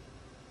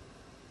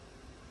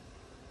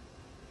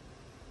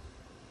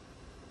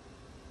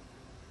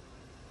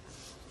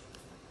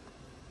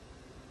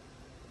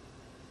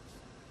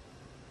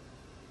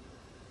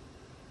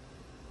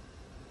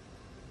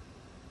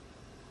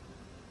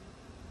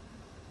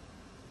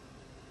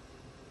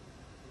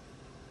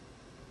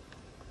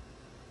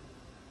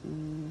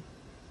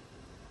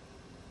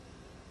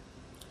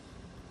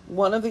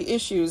 One of the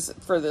issues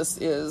for this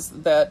is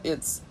that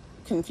it's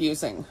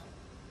confusing.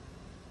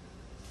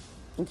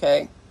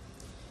 Okay,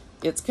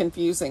 it's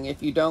confusing.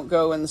 If you don't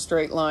go in the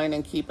straight line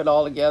and keep it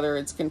all together,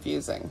 it's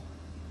confusing.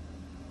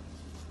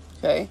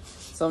 Okay,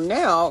 so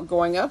now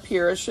going up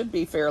here, it should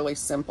be fairly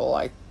simple,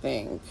 I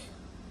think.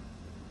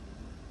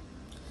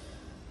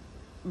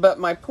 But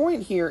my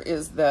point here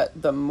is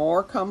that the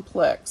more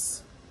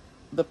complex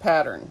the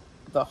pattern,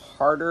 the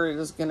harder it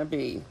is going to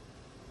be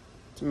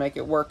to make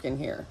it work in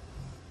here.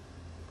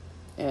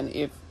 And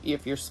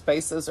if your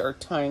spaces are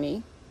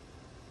tiny,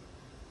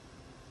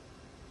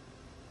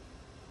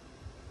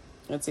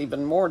 it's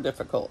even more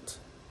difficult.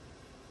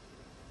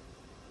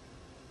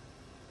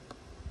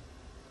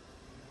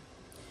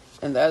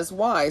 And that is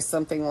why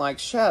something like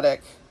Shattuck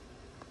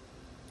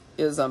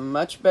is a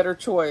much better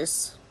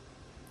choice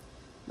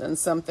than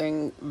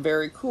something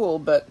very cool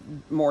but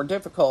more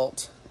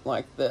difficult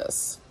like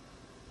this.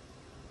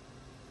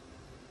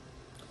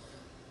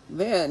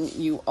 Then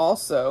you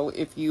also,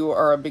 if you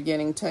are a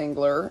beginning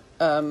tangler,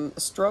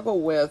 struggle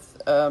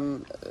with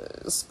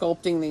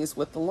sculpting these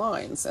with the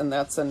lines, and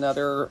that's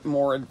another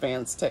more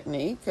advanced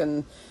technique.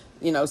 And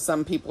you know,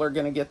 some people are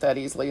going to get that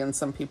easily and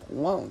some people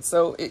won't.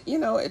 So it, you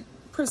know, it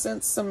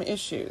presents some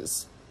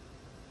issues.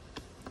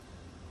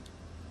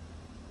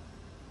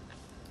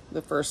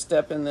 The first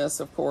step in this,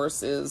 of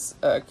course, is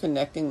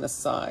connecting the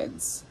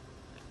sides,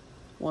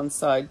 one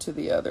side to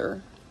the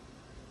other.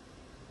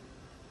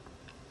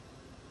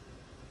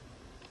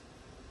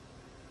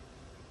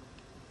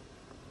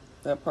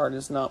 That part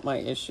is not my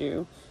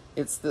issue.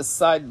 It's this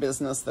side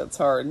business that's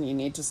hard, and you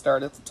need to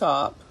start at the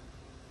top.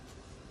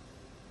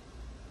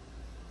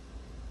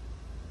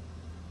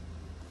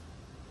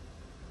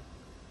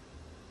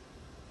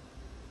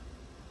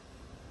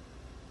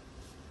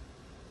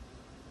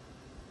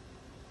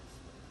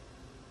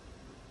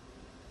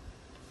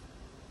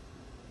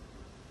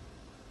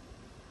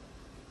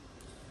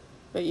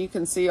 But you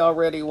can see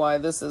already why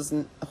this is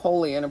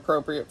wholly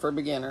inappropriate for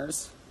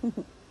beginners.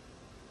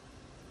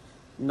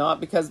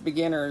 Not because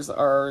beginners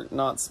are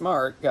not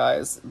smart,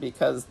 guys,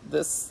 because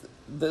this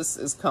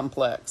is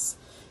complex.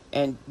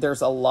 And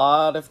there's a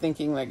lot of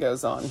thinking that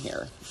goes on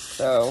here.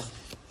 So,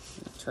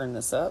 turn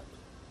this up.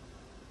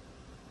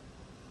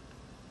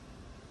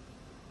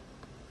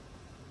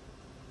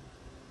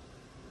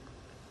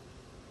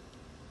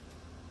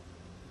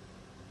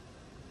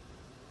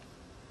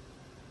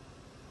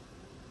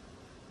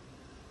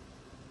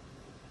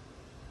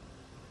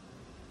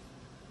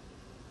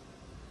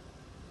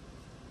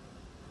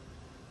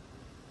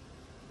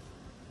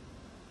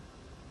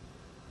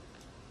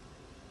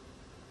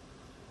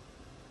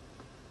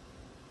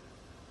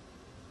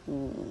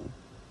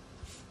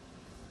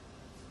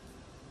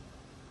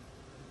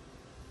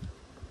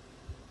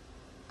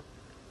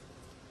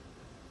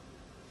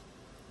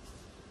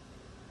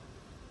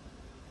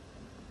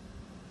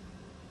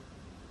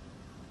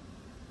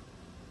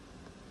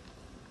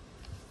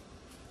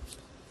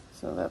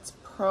 So that's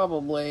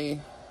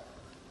probably,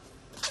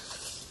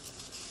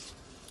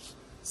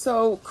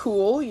 so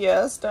cool,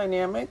 yes,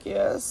 dynamic,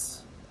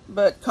 yes,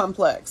 but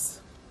complex.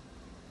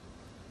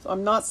 So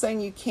I'm not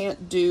saying you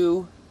can't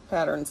do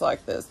patterns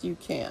like this. You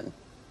can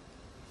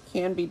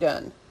be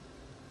done.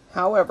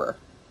 However,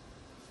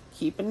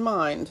 keep in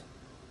mind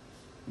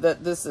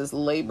that this is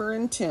labor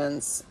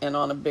intense, and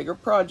on a bigger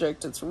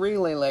project it's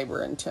really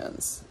labor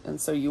intense, and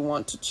so you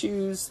want to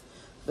choose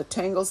the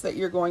tangles that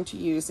you're going to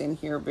use in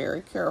here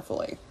very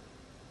carefully.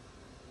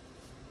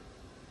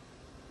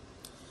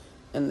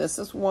 And this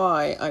is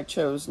why I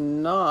chose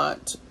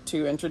not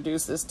to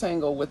introduce this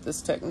tangle with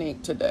this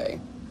technique today,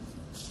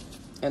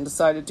 and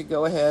decided to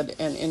go ahead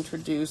and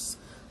introduce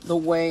the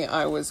way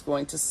I was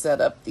going to set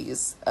up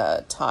these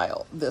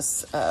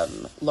this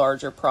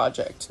larger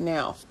project.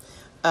 Now,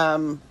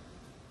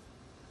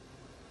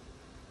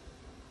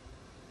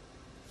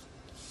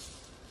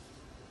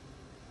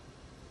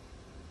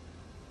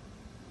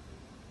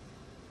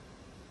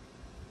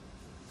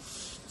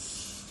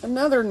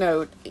 another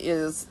note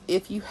is,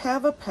 if you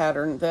have a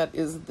pattern that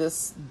is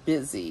this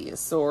busy,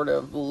 sort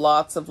of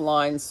lots of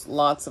lines,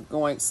 lots of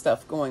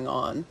stuff going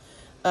on,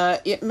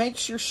 it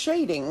makes your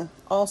shading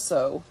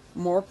also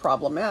more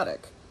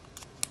problematic.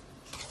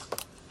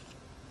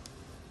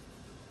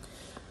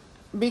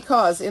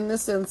 Because in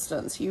this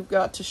instance, you've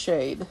got to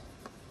shade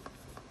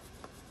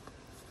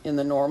in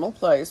the normal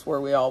place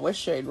where we always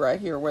shade, right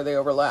here where they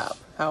overlap.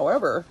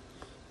 However,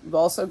 you've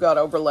also got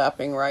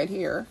overlapping right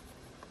here.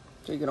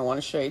 So you're going to want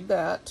to shade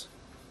that.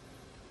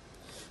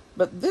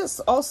 But this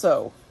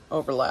also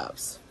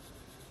overlaps.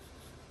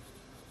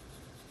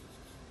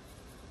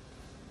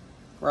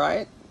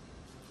 Right?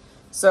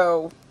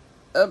 So,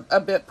 a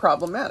bit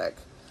problematic.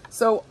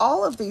 So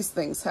all of these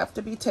things have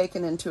to be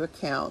taken into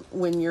account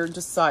when you're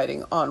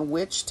deciding on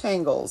which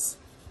tangles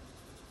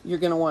you're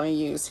going to want to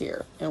use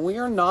here. And we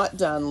are not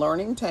done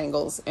learning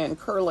tangles and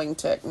curling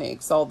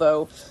techniques,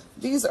 although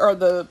these are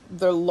the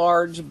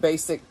large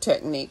basic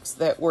techniques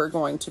that we're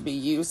going to be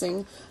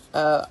using.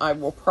 I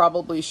will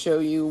probably show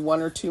you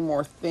one or two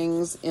more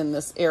things in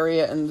this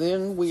area, and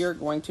then we are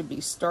going to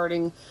be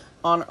starting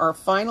on our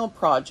final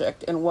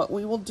project. And what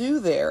we will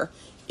do there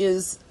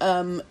is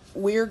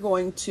we're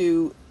going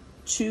to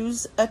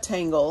choose a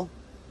tangle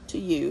to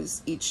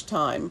use each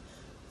time,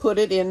 put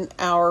it in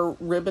our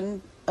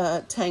ribbon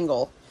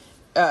tangle,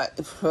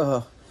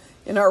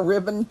 in our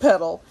ribbon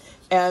petal,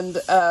 and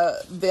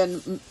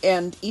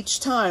each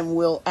time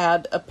we'll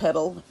add a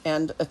petal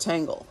and a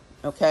tangle.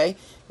 Okay,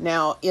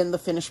 now in the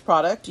finished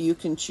product you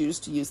can choose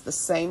to use the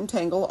same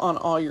tangle on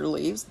all your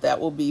leaves.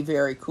 That will be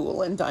very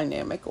cool and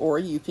dynamic, or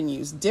you can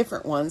use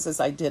different ones as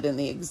I did in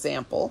the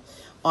example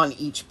on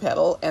each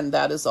petal, and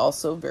that is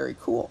also very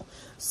cool.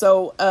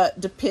 So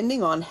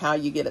depending on how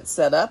you get it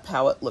set up,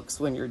 how it looks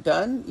when you're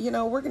done, you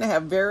know, we're going to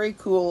have very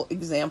cool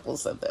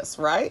examples of this,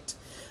 right?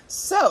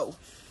 So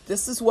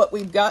this is what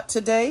we've got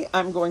today.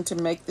 I'm going to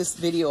make this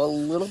video a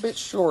little bit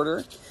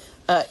shorter.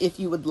 If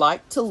you would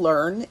like to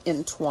learn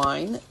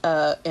Intwine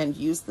and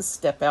use the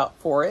step out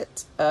for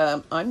it,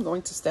 I'm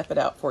going to step it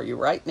out for you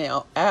right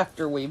now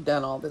after we've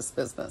done all this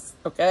business,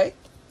 okay?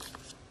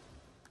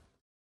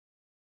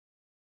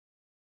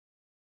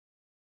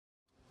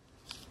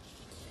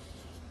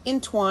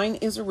 Intwine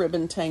is a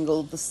ribbon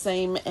tangle, the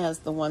same as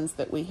the ones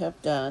that we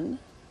have done.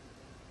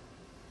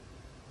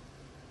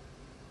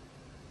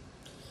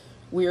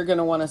 We are going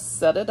to want to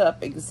set it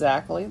up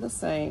exactly the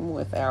same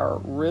with our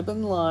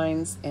ribbon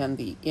lines and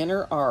the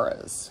inner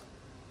auras.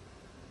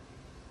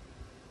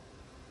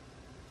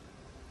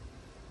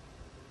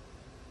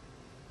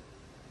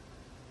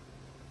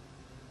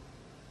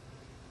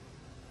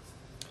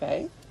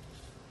 Okay.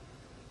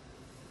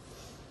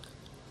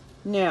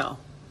 Now,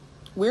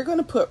 we're going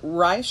to put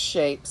rice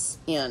shapes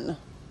in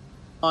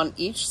on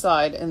each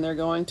side, and they're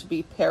going to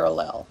be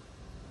parallel.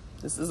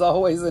 This is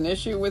always an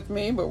issue with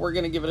me, but we're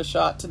going to give it a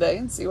shot today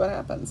and see what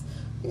happens.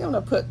 I'm going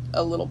to put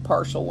a little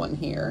partial one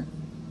here.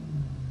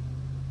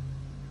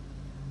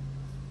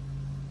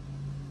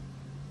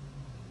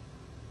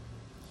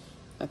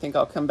 I think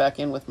I'll come back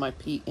in with my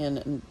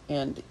pen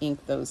and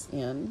ink those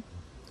in.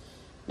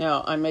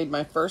 Now, I made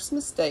my first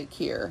mistake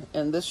here,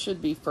 and this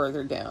should be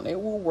further down. It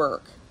will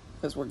work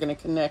because we're going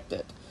to connect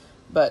it,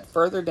 but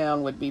further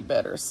down would be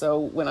better. So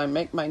when I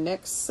make my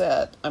next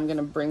set, I'm going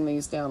to bring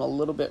these down a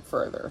little bit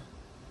further.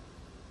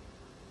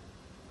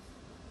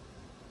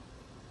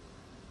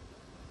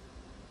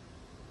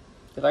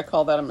 Did I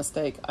call that a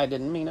mistake? I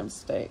didn't mean a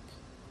mistake.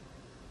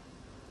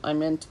 I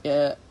meant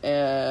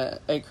a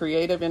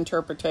creative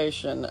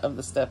interpretation of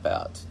the step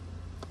out.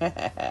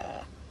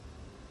 Yeah.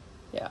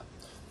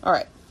 All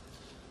right.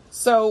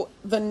 So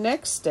the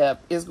next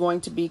step is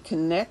going to be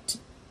connect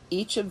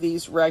each of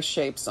these rice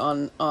shapes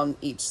on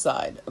each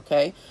side,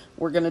 okay?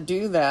 We're going to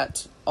do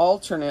that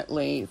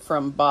alternately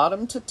from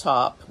bottom to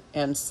top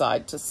and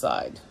side to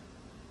side.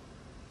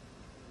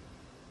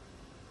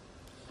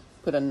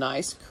 Put a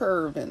nice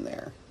curve in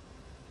there.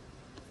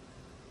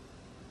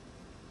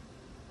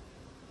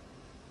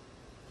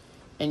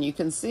 And you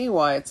can see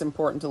why it's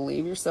important to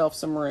leave yourself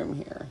some room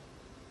here.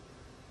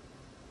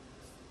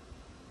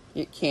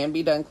 It can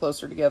be done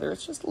closer together.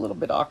 It's just a little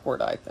bit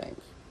awkward, I think.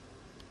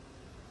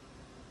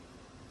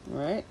 All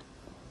right.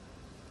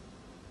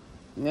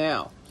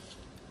 Now,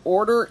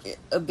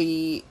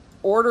 the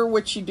order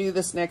which you do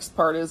this next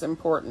part is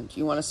important.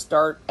 You want to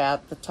start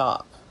at the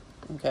top,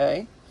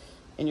 okay?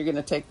 And you're going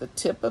to take the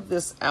tip of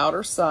this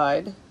outer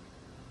side,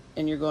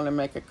 and you're going to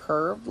make a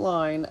curved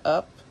line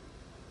up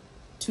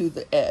to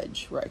the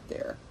edge right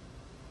there.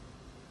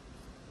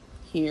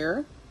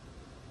 Here,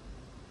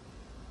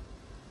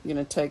 you're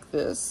going to take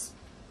this,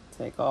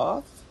 take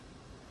off,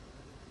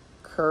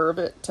 curve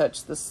it,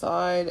 touch the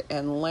side,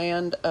 and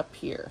land up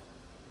here.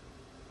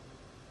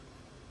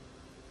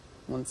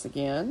 Once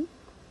again,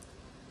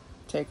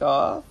 take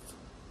off,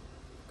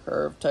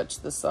 curve,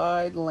 touch the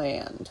side,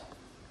 land.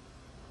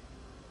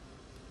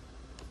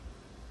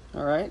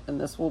 All right, and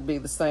this will be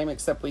the same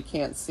except we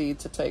can't see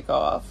to take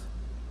off.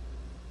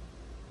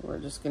 We're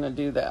just going to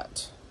do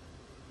that.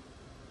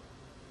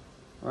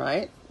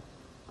 Right?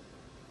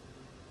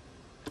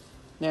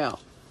 Now,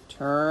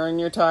 turn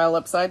your tile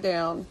upside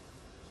down.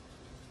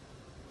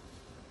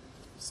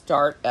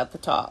 Start at the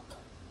top.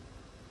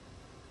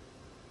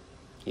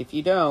 If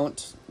you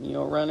don't,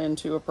 you'll run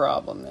into a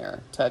problem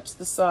there. Touch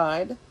the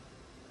side,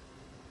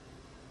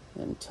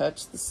 and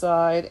touch the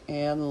side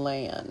and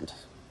land.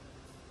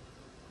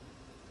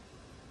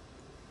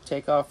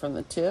 Take off from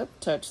the tip,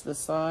 touch the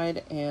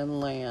side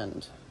and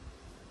land.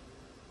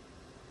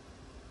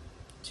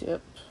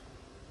 Tip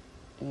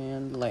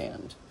and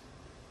land.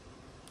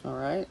 All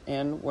right,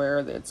 and where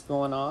it's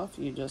going off,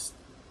 you just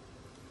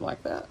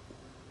like that.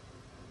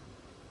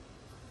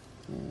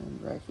 And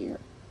right here.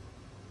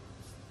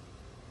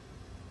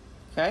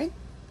 Okay,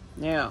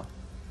 now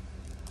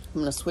I'm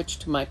going to switch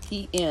to my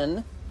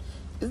PN.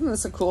 Isn't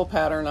this a cool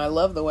pattern? I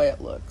love the way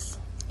it looks.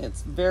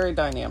 It's very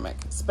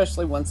dynamic,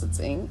 especially once it's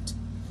inked.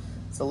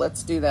 So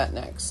let's do that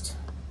next.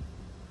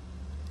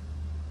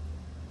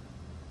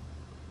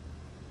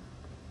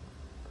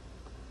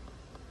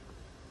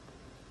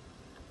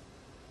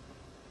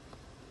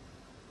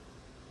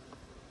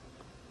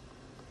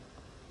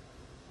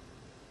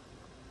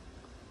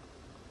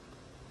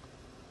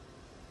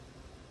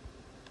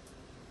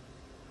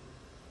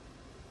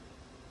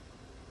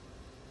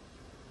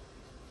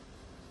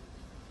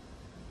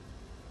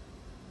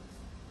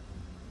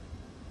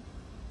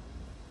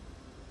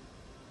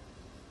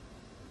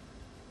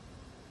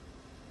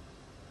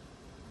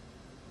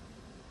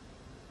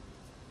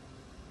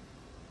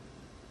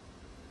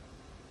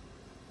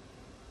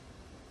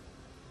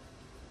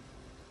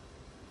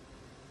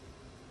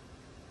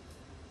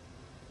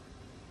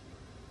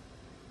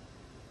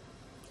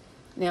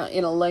 Now,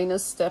 in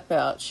Elena's Step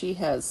Out, she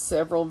has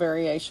several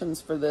variations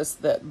for this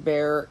that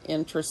bear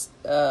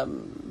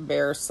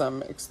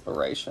some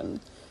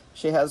exploration.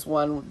 She has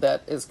one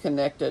that has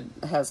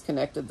connected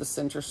the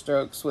center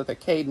strokes with a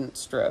cadent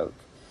stroke.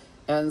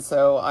 And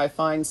so I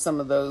find some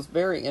of those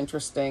very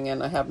interesting,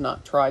 and I have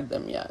not tried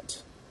them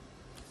yet.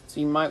 So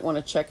you might want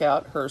to check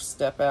out her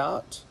Step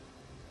Out.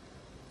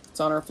 It's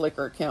on her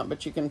Flickr account,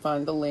 but you can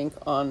find the link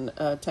on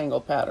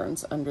Tangle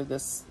Patterns under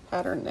this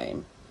pattern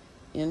name,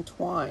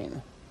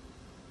 Intwine.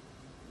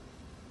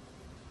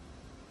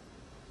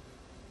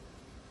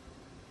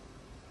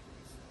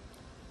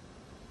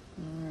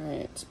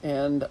 Alright,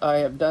 and I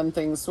have done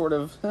things sort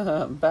of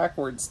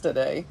backwards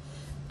today,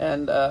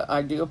 and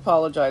I do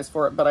apologize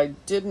for it, but I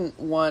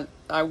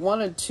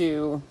wanted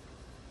to,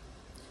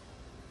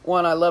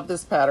 I love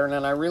this pattern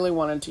and I really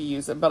wanted to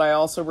use it, but I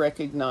also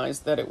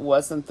recognized that it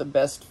wasn't the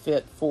best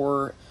fit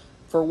for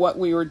what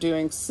we were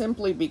doing,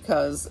 simply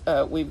because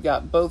we've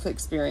got both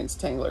experienced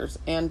tanglers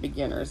and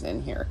beginners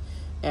in here.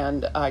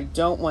 And I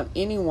don't want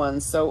anyone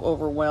so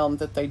overwhelmed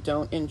that they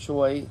don't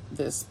enjoy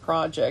this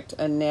project.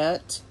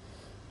 Annette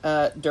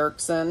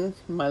Dirksen,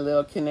 my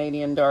little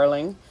Canadian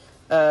darling,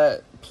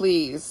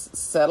 please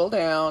settle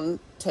down,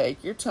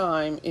 take your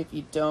time. If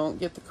you don't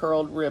get the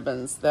curled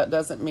ribbons, that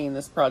doesn't mean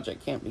this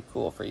project can't be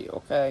cool for you,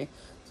 okay?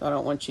 So I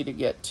don't want you to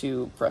get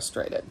too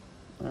frustrated.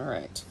 All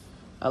right.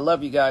 I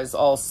love you guys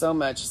all so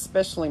much,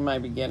 especially my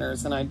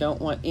beginners, and I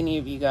don't want any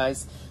of you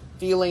guys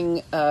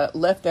feeling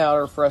left out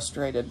or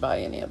frustrated by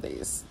any of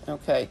these.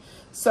 Okay,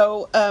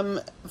 so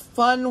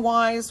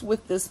fun-wise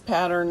with this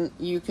pattern,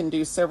 you can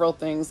do several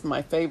things.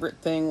 My favorite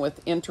thing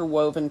with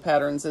interwoven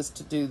patterns is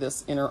to do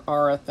this inner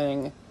aura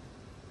thing.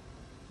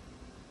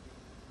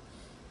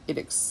 It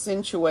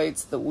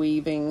accentuates the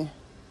weaving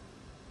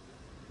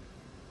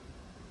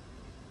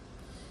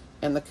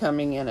and the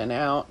coming in and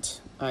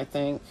out, I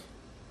think.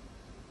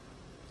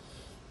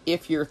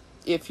 If you're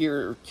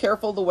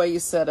careful the way you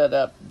set it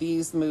up,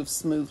 these move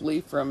smoothly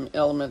from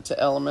element to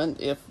element.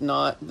 If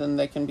not, then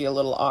they can be a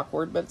little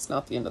awkward, but it's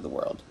not the end of the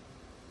world.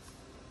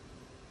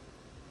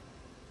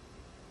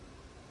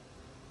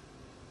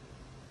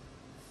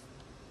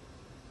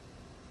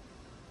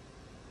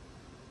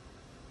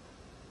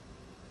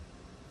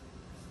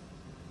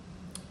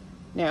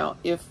 Now,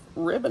 if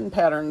ribbon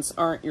patterns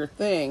aren't your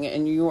thing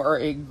and you are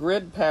a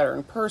grid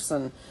pattern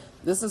person,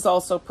 this is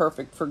also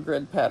perfect for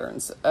grid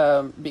patterns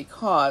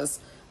because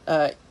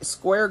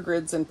square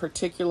grids in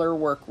particular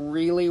work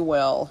really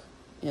well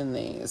in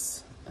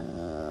these.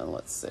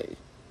 Let's see.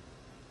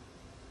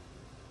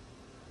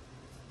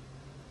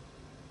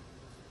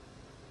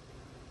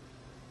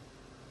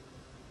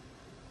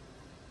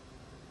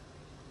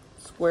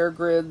 Square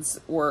grids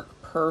work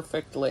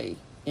perfectly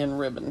in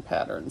ribbon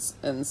patterns,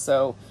 and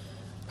so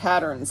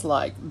patterns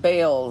like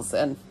Bales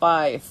and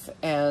Fife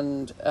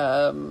and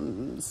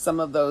some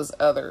of those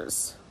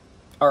others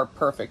are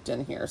perfect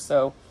in here.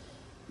 So,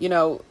 you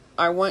know,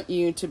 I want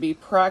you to be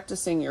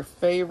practicing your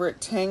favorite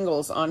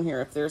tangles on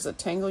here. If there's a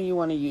tangle you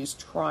want to use,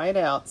 try it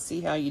out,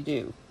 see how you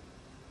do.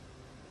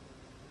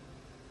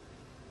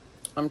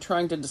 I'm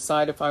trying to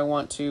decide if I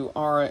want to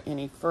aura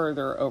any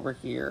further over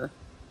here.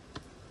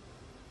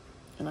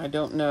 And I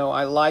don't know.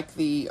 I like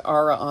the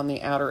aura on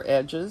the outer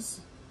edges.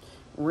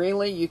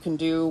 Really, you can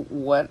do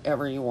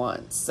whatever you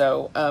want.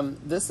 So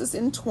this is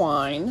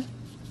Intwine.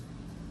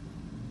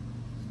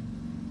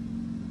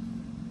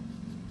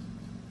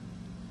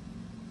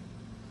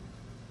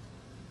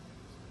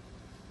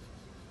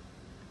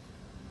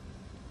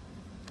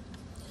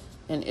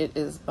 And it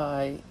is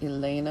by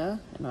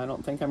Elena, and I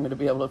don't think I'm going to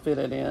be able to fit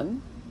it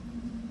in.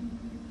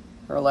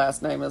 Her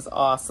last name is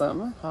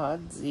awesome.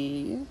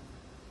 Hadzijaneva.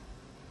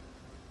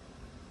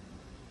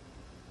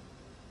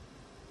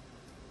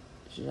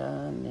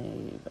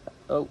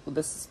 Oh,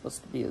 this is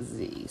supposed to be a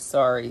Z.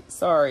 Sorry,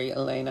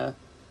 Elena.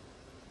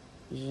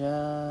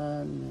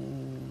 Janeva.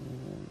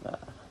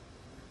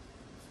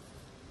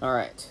 All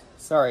right.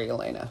 Sorry,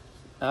 Elena.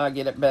 I'll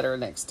get it better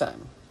next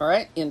time. All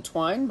right.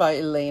 Intwine by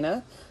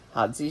Elena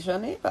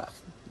Hadzijaneva.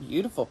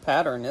 Beautiful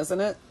pattern,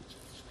 isn't it?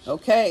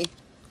 Okay.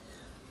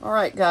 All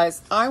right,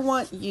 guys. I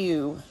want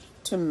you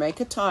to make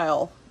a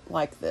tile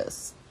like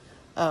this.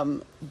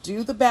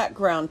 Do the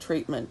background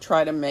treatment.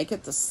 Try to make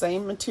it the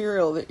same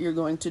material that you're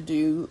going to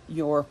do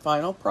your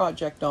final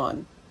project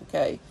on.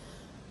 Okay.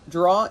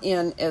 Draw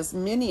in as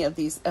many of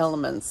these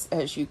elements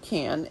as you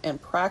can and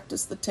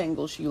practice the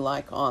tangles you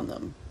like on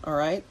them. All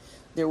right.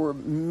 There were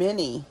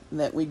many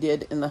that we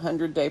did in the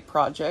 100-day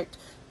project.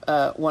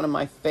 One of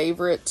my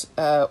favorite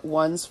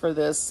ones for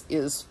this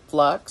is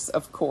Flux,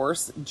 of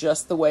course,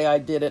 just the way I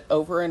did it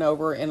over and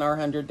over in our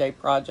 100-day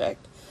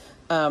project.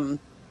 Zante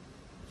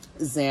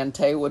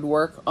would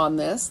work on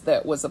this.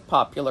 That was a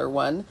popular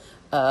one.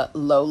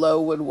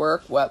 Lolo would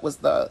work. What was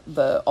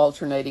the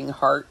alternating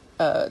heart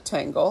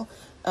tangle?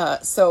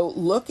 So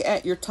look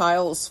at your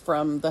tiles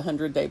from the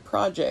 100-day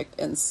project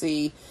and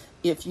see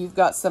if you've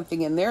got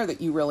something in there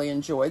that you really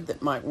enjoyed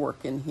that might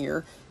work in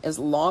here, as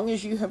long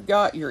as you have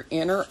got your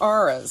inner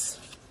auras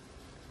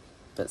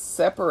that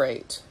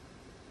separate.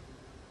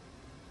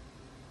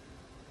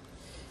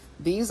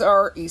 These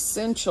are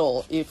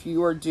essential if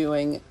you are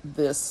doing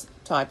this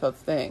type of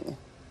thing,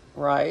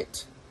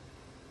 right?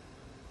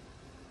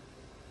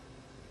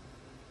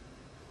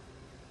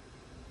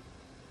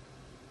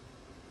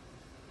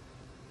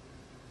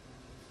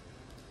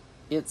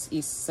 It's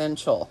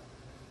essential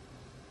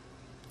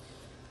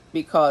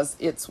because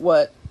it's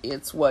what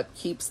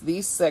keeps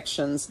these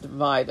sections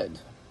divided.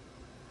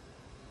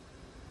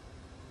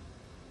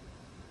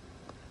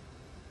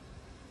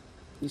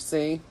 You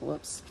see?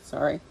 Whoops,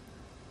 sorry.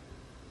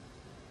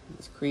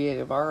 It's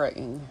creative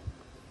art-ing.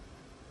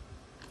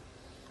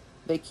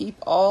 They keep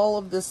all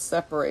of this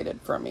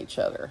separated from each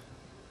other.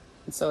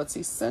 And so it's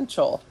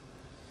essential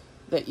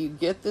that you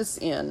get this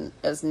in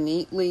as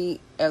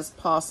neatly as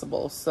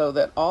possible so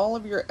that all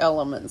of your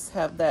elements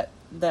have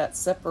that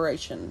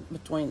separation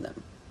between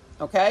them.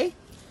 Okay?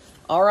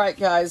 All right,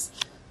 guys.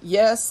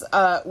 Yes,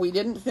 we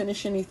didn't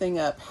finish anything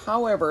up.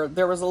 However,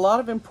 there was a lot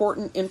of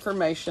important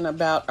information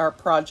about our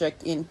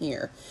project in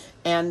here.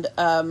 And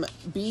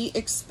be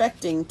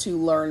expecting to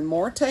learn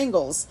more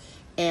tangles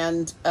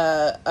and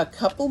a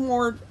couple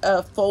more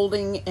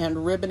folding and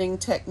ribboning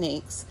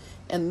techniques.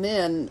 And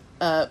then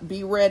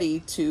be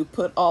ready to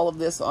put all of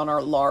this on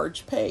our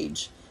large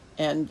page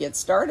and get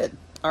started.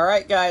 All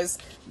right, guys,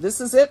 this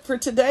is it for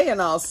today,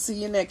 and I'll see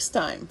you next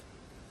time.